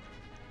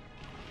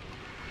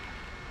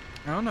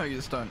 Oh no, you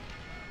just don't.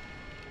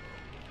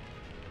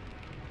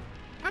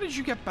 How did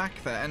you get back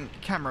there? And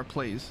camera,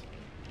 please.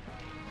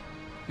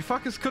 You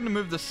fuckers couldn't have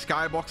moved the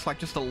skybox like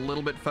just a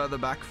little bit further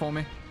back for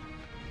me?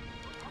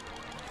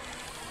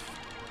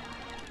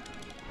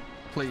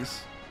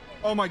 Please.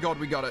 Oh my god,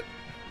 we got it.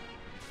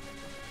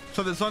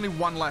 So there's only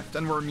one left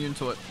and we're immune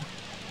to it.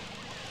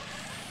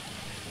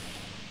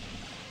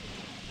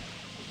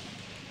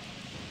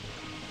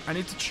 I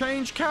need to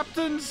change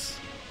captains.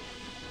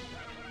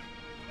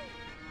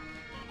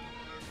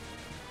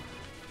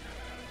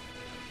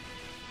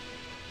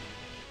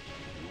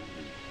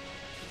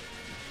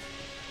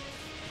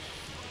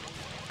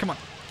 Come on.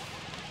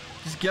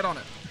 Just get on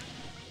it.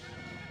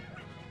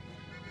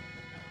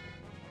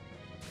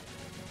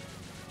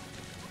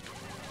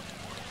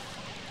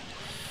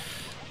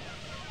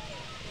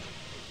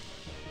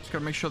 Just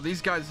gotta make sure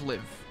these guys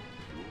live.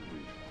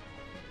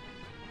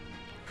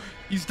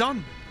 He's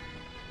done.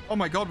 Oh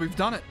my god, we've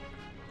done it.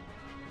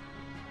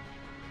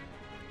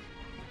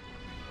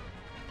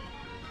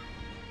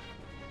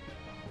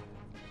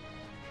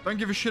 Don't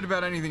give a shit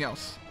about anything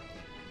else.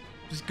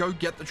 Just go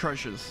get the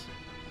treasures.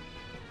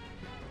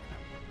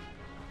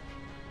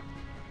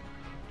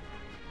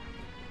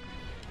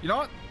 You know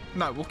what?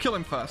 No, we'll kill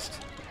him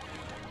first.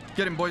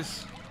 Get him,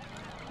 boys.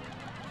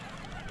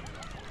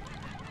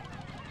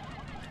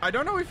 I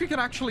don't know if he can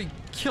actually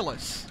kill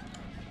us.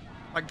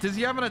 Like, does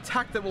he have an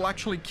attack that will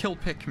actually kill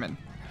Pikmin?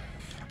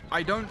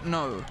 I don't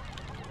know.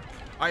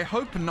 I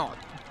hope not.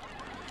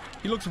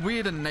 He looks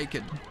weird and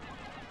naked.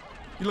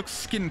 He looks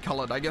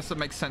skin-colored. I guess it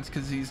makes sense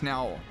because he's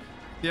now...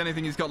 The only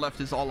thing he's got left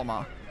is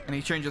Olimar. And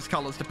he changes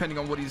colors depending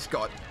on what he's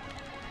got.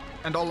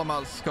 And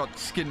Olimar's got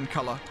skin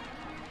color.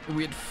 A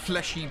weird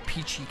fleshy,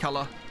 peachy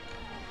color.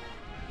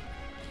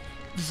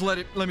 Just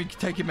let me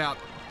take him out.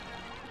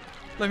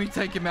 Let me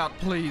take him out,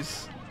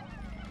 please.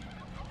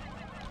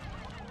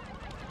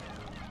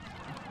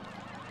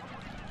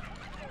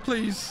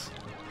 Please.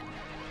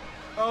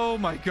 Oh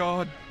my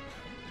god.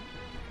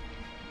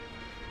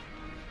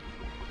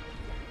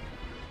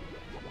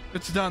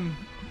 It's done.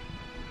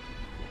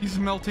 He's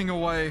melting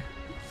away.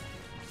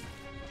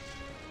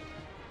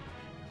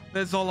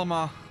 There's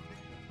Olimar.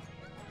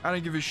 I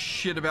don't give a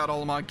shit about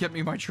Olimar. Get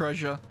me my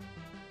treasure.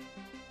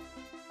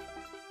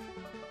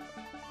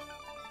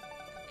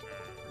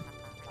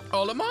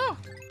 Olimar?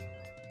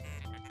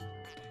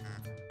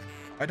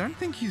 I don't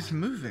think he's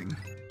moving.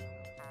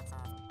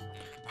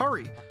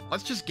 Hurry.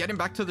 Let's just get him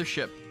back to the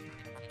ship.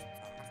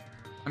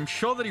 I'm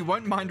sure that he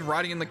won't mind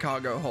riding in the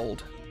cargo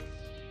hold.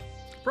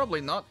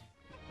 Probably not.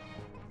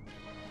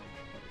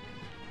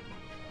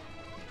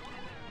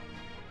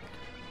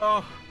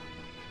 Oh,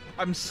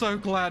 I'm so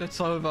glad it's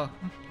over.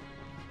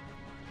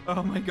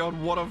 Oh my god,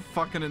 what a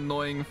fucking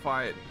annoying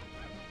fight.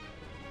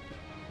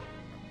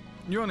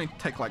 You only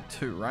take like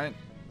 2, right?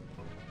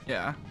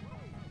 Yeah.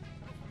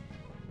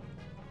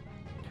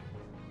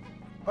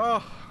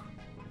 Oh.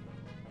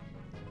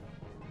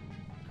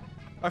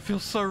 I feel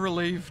so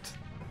relieved.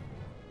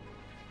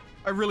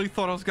 I really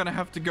thought I was gonna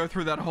have to go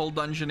through that whole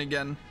dungeon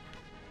again.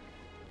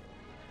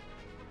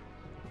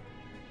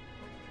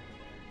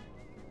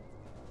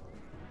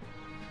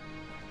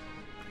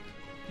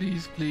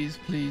 Please, please,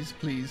 please,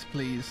 please,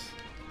 please.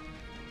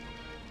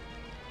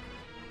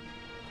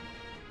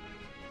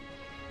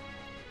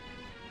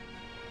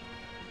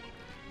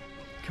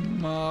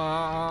 Come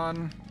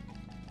on.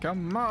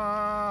 Come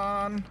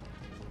on.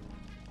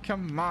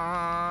 Come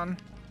on.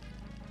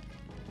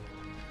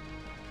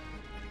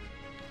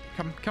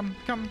 Come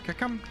on.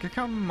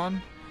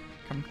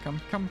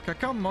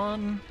 Come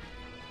on.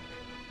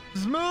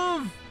 Just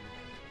move!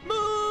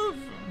 Move!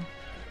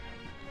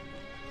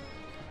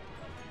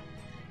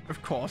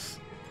 Of course.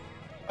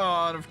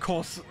 And of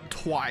course,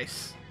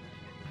 twice.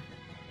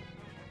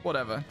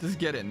 Whatever, just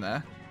get in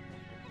there.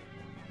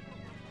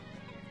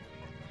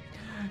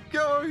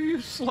 Go,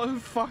 you slow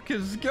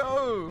fuckers,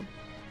 go!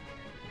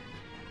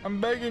 I'm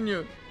begging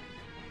you.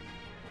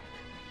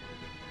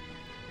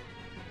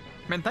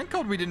 Man, thank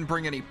God we didn't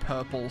bring any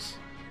purples.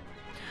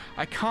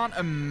 I can't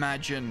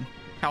imagine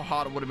how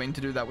hard it would have been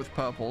to do that with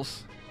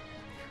purples.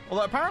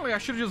 Although apparently I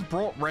should have just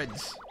brought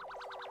reds.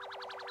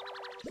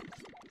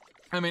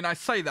 I mean, I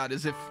say that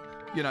as if,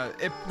 you know,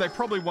 they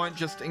probably weren't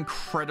just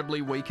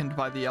incredibly weakened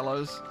by the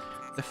yellows.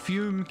 The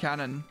fume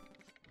cannon.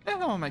 Yeah,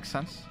 that one makes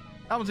sense.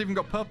 That one's even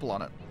got purple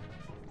on it.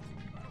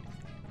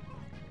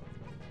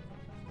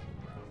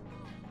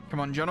 Come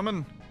on,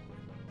 gentlemen.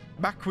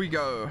 Back we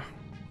go.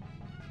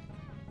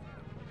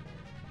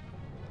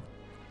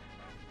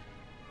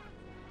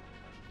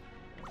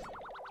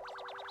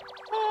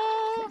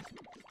 Ah.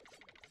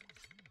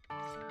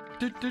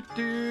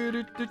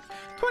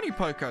 20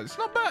 Pokos,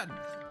 not bad.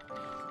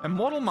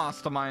 Immortal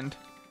Mastermind.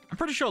 I'm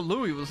pretty sure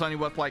Louie was only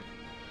worth like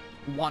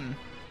 1.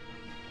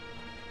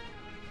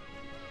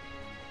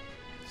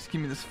 Just give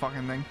me this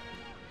fucking thing.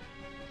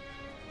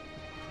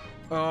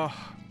 Oh.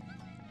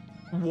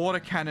 Water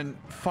cannon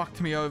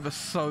fucked me over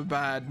so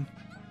bad.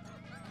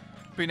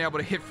 Being able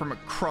to hit from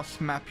across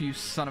map, you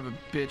son of a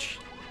bitch.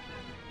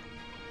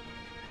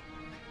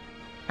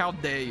 How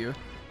dare you?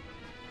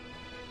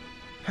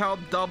 How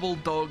double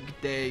dog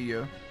dare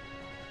you?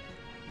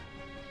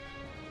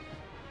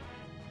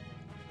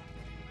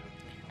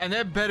 And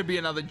there better be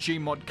another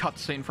Gmod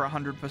cutscene for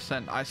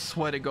 100%, I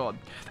swear to God.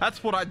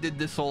 That's what I did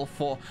this all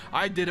for.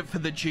 I did it for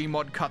the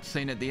Gmod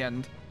cutscene at the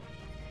end.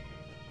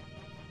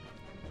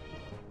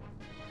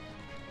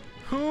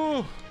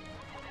 Whew.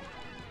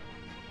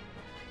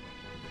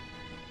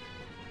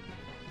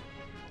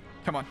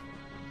 Come on.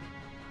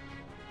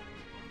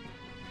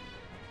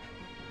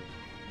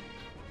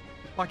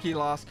 Lucky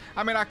last.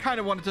 I mean, I kind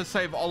of wanted to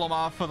save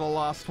Olimar for the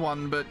last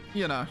one, but,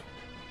 you know.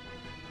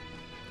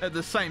 At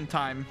the same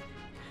time,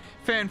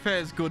 fanfare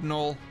is good and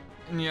all,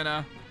 and, you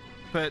know.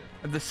 But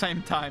at the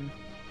same time,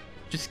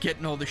 just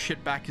getting all the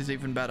shit back is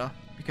even better,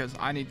 because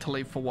I need to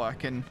leave for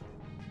work in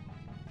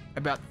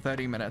about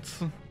 30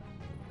 minutes.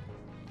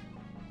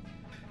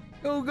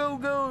 Go, go,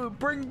 go.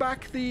 Bring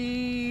back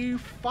the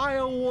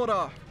fire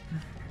water.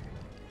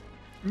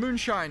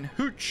 Moonshine.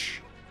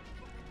 Hooch.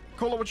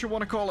 Call it what you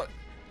want to call it.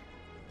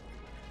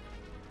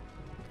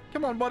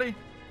 Come on, buddy.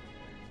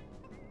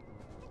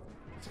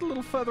 Just a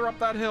little further up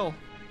that hill.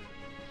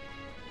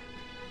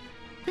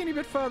 Teeny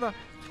bit further.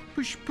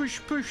 Push, push,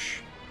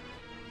 push.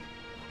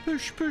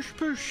 Push, push,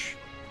 push.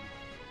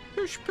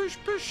 Push, push,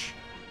 push.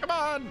 Come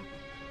on.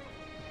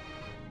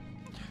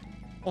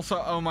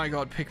 Also, oh my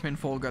god, Pikmin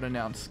 4 got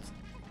announced.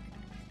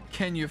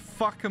 Can you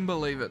fucking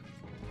believe it?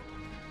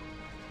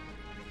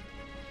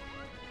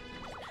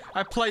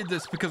 I played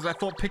this because I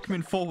thought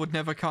Pikmin 4 would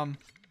never come.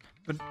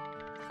 But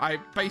I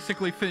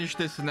basically finished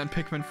this and then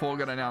Pikmin 4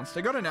 got announced.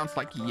 It got announced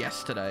like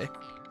yesterday.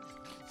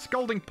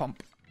 Scalding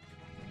Pump.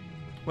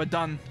 We're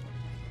done.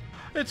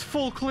 It's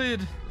full cleared.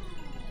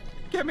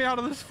 Get me out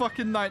of this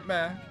fucking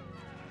nightmare.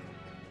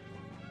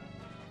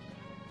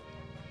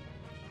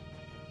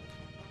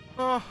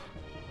 Oh.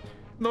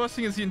 The worst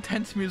thing is the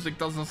intense music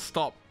doesn't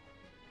stop.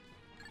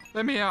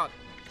 Let me out.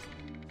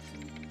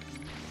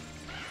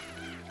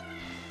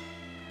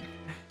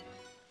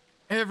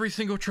 Every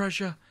single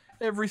treasure,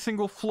 every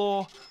single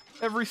floor,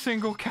 every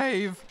single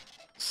cave.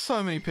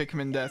 So many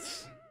Pikmin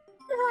deaths.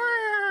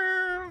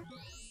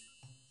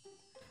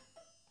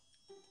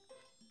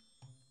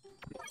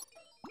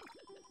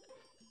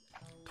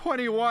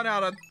 21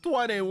 out of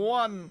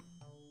 21.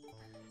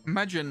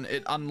 Imagine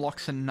it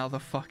unlocks another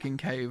fucking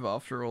cave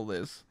after all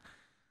this.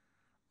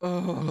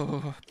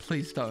 Oh,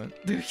 please don't.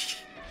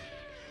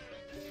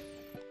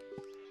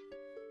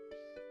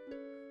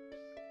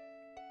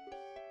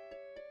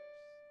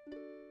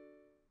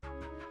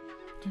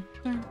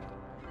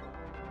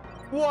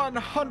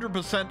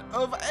 $100%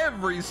 of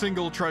every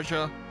single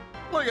treasure.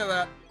 Look at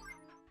that.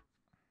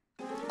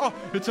 Oh,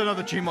 it's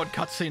another Gmod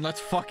cutscene. Let's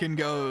fucking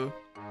go.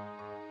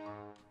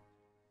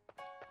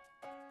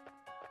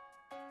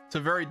 It's a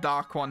very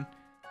dark one.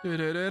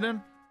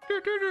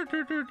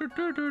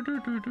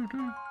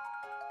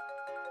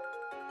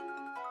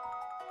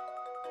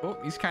 Oh,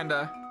 he's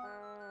kinda...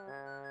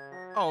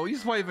 Oh,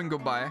 he's waving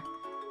goodbye.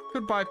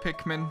 Goodbye,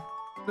 Pikmin.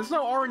 There's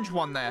no orange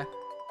one there.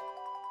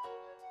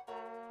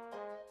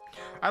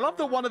 I love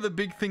that one of the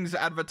big things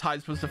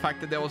advertised was the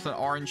fact that there was an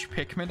orange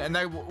Pikmin, and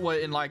they were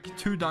in like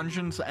 2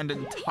 dungeons and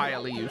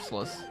entirely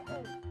useless.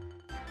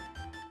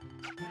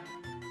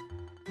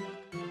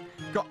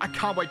 God, I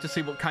can't wait to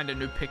see what kind of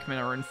new Pikmin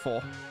are in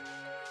 4.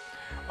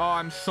 Oh,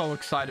 I'm so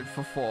excited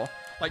for 4.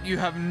 Like, you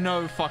have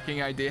no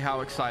fucking idea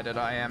how excited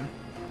I am.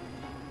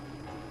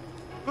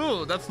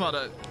 Ooh, that's not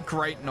a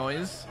great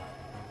noise.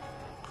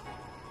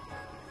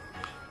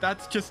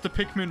 That's just the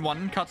Pikmin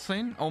 1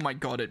 cutscene. Oh my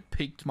god, it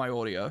peaked my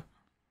audio.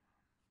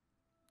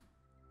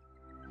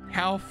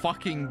 How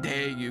fucking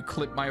dare you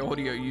clip my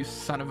audio, you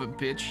son of a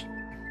bitch.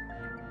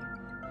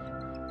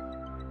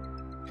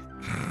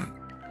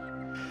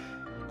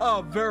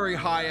 Oh, very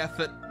high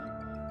effort.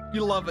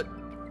 You love it.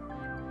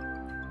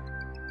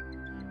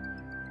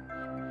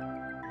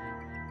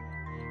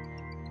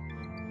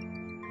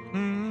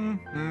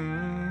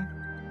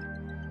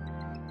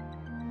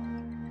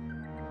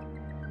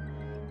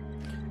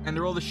 And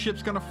are all the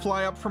ships gonna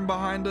fly up from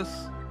behind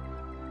us?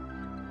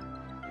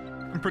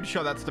 I'm pretty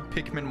sure that's the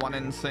Pikmin 1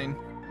 end scene.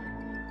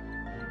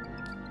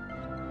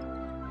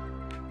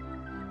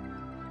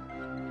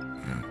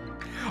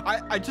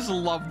 I just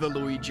love the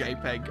Louie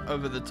JPEG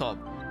over the top.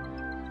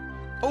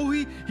 Oh,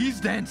 he's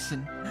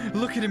dancing.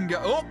 Look at him go.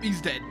 Oh,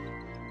 he's dead.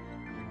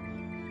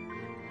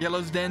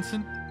 Yellow's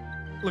dancing.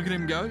 Look at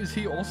him go. Is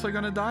he also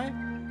gonna die?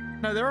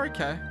 No, they're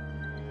okay.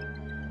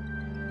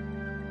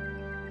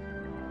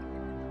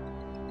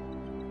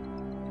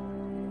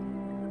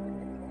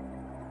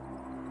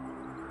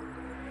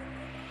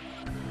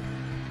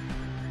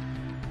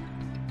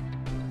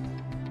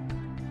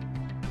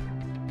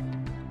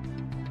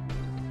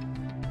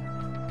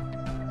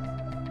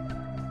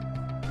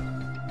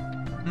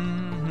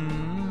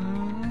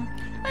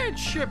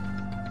 Ship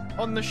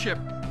on the ship.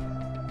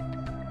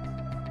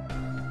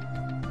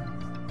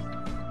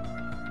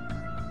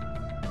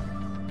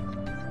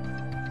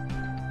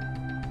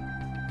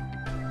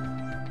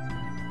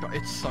 God,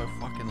 it's so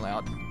fucking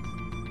loud.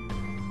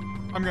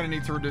 I'm gonna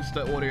need to reduce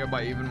the audio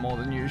by even more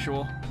than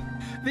usual.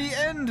 The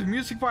end!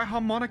 Music by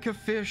Harmonica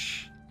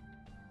Fish.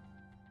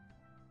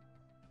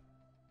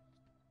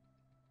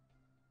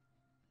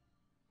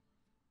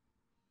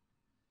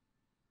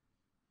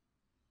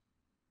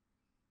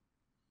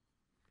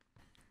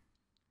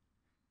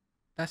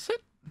 That's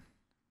it?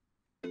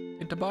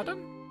 Hit the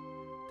button?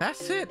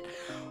 That's it.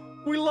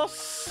 We lost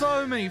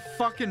so many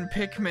fucking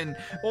Pikmin.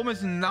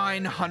 Almost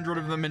 900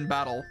 of them in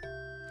battle.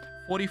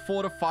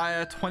 44 to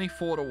fire,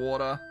 24 to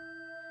water,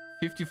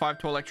 55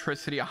 to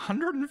electricity,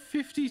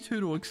 152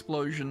 to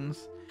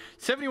explosions,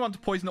 71 to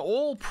poison,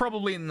 all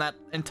probably in that,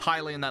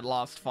 entirely in that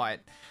last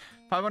fight.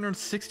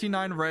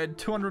 569 red,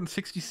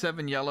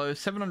 267 yellow,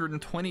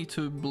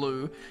 722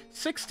 blue,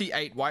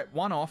 68 white,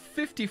 1 off,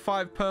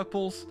 55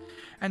 purples,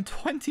 and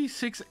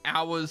 26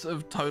 hours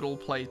of total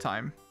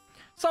playtime.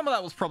 Some of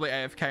that was probably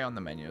AFK on the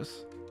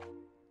menus.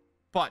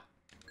 But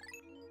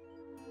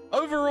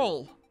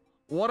overall,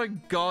 what a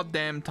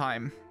goddamn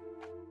time.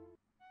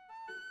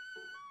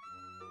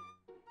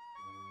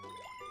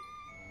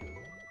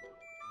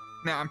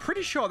 Now, I'm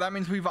pretty sure that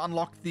means we've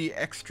unlocked the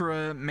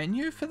extra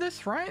menu for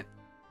this, right?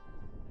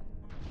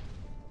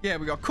 Yeah,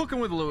 we got Cooking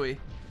with Louie.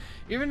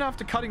 Even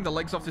after cutting the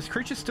legs off, this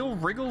creature still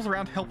wriggles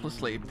around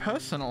helplessly.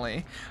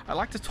 Personally, I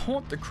like to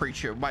taunt the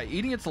creature by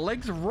eating its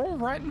legs raw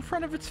right in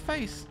front of its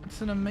face.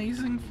 It's an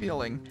amazing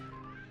feeling.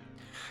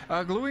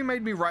 Louie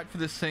made me write for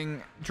this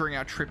thing during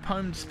our trip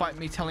home, despite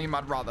me telling him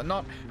I'd rather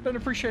not. Don't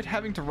appreciate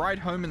having to ride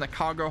home in the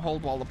cargo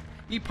hold while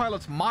he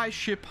pilots my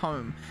ship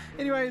home.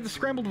 Anyway, the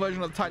scrambled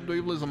version of the Titan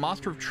Dweeble is a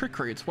master of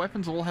trickery. Its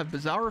weapons all have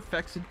bizarre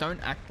effects that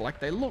don't act like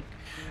they look,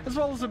 as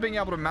well as it being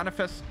able to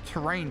manifest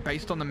terrain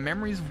based on the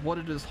memories of what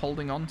it is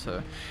holding on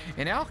to.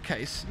 In our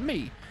case,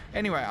 me.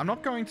 Anyway, I'm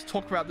not going to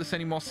talk about this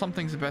anymore. Some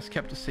things are best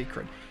kept a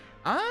secret.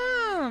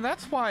 Ah,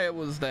 that's why it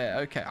was there.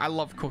 Okay, I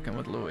love Cooking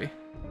with Louie.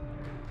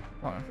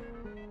 Hold on.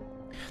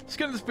 The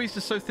skin of this beast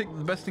is so thick that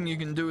the best thing you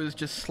can do is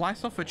just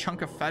slice off a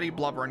chunk of fatty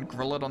blubber and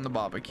grill it on the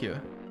barbecue.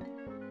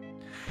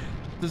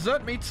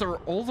 Dessert meats are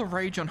all the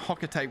rage on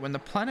Hocotate. When the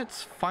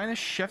planet's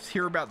finest chefs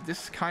hear about the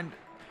kind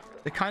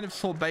of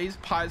sorbets,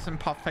 pies, and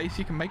parfaits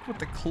you can make with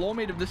the claw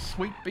meat of this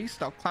sweet beast,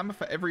 they'll clamor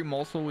for every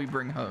morsel we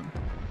bring home.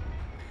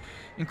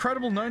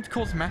 Incredible, known to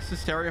cause mass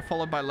hysteria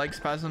followed by leg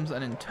spasms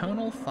and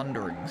internal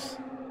thunderings.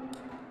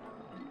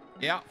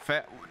 Yeah,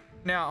 fair.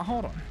 Now,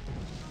 hold on.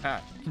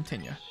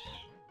 Continue.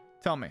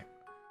 Tell me.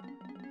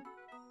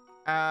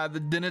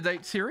 The dinner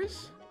date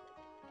series?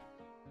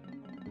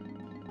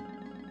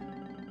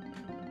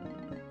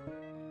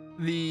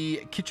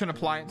 The kitchen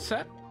appliance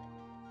set?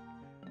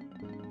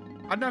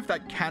 I don't know if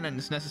that canon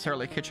is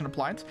necessarily a kitchen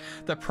appliance.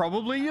 The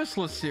probably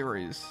useless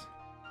series.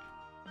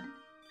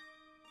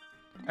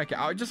 Okay,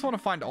 I just want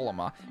to find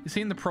Olimar. Is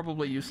he in the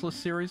probably useless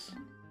series?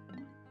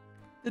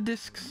 The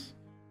discs.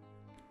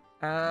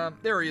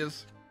 There he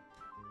is.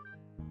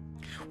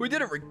 We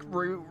did it.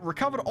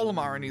 Recovered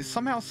Olimar and he's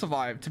somehow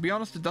survived. To be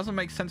honest, it doesn't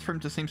make sense for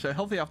him to seem so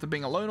healthy after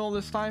being alone all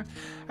this time.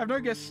 I have no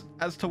guess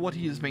as to what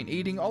he has been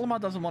eating. Olimar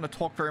doesn't want to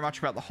talk very much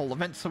about the whole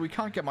event, so we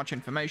can't get much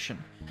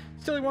information.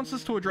 Still, he wants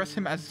us to address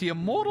him as the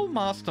immortal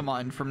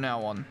mastermind from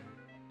now on.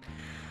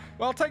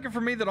 Well, take it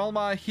from me that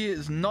Olimar here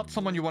is not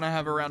someone you want to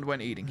have around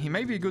when eating. He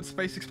may be a good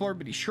space explorer,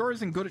 but he sure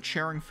isn't good at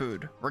sharing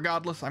food.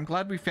 Regardless, I'm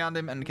glad we found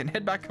him and can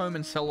head back home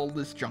and sell all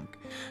this junk.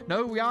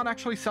 No, we aren't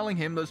actually selling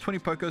him. Those 20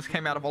 Pokos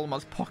came out of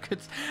Olimar's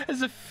pockets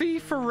as a fee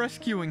for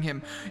rescuing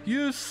him.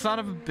 You son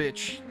of a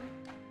bitch.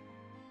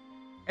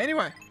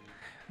 Anyway,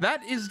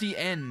 that is the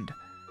end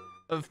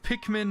of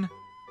Pikmin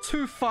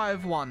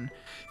 251.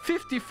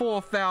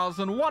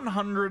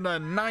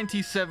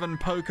 54,197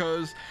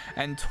 Pokos,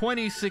 and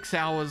 26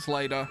 hours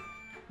later,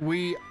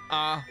 we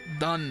are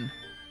done.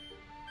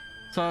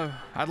 So,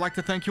 I'd like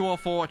to thank you all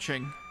for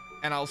watching,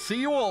 and I'll see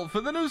you all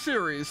for the new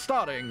series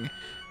starting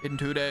in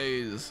 2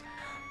 days.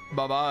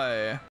 Bye-bye.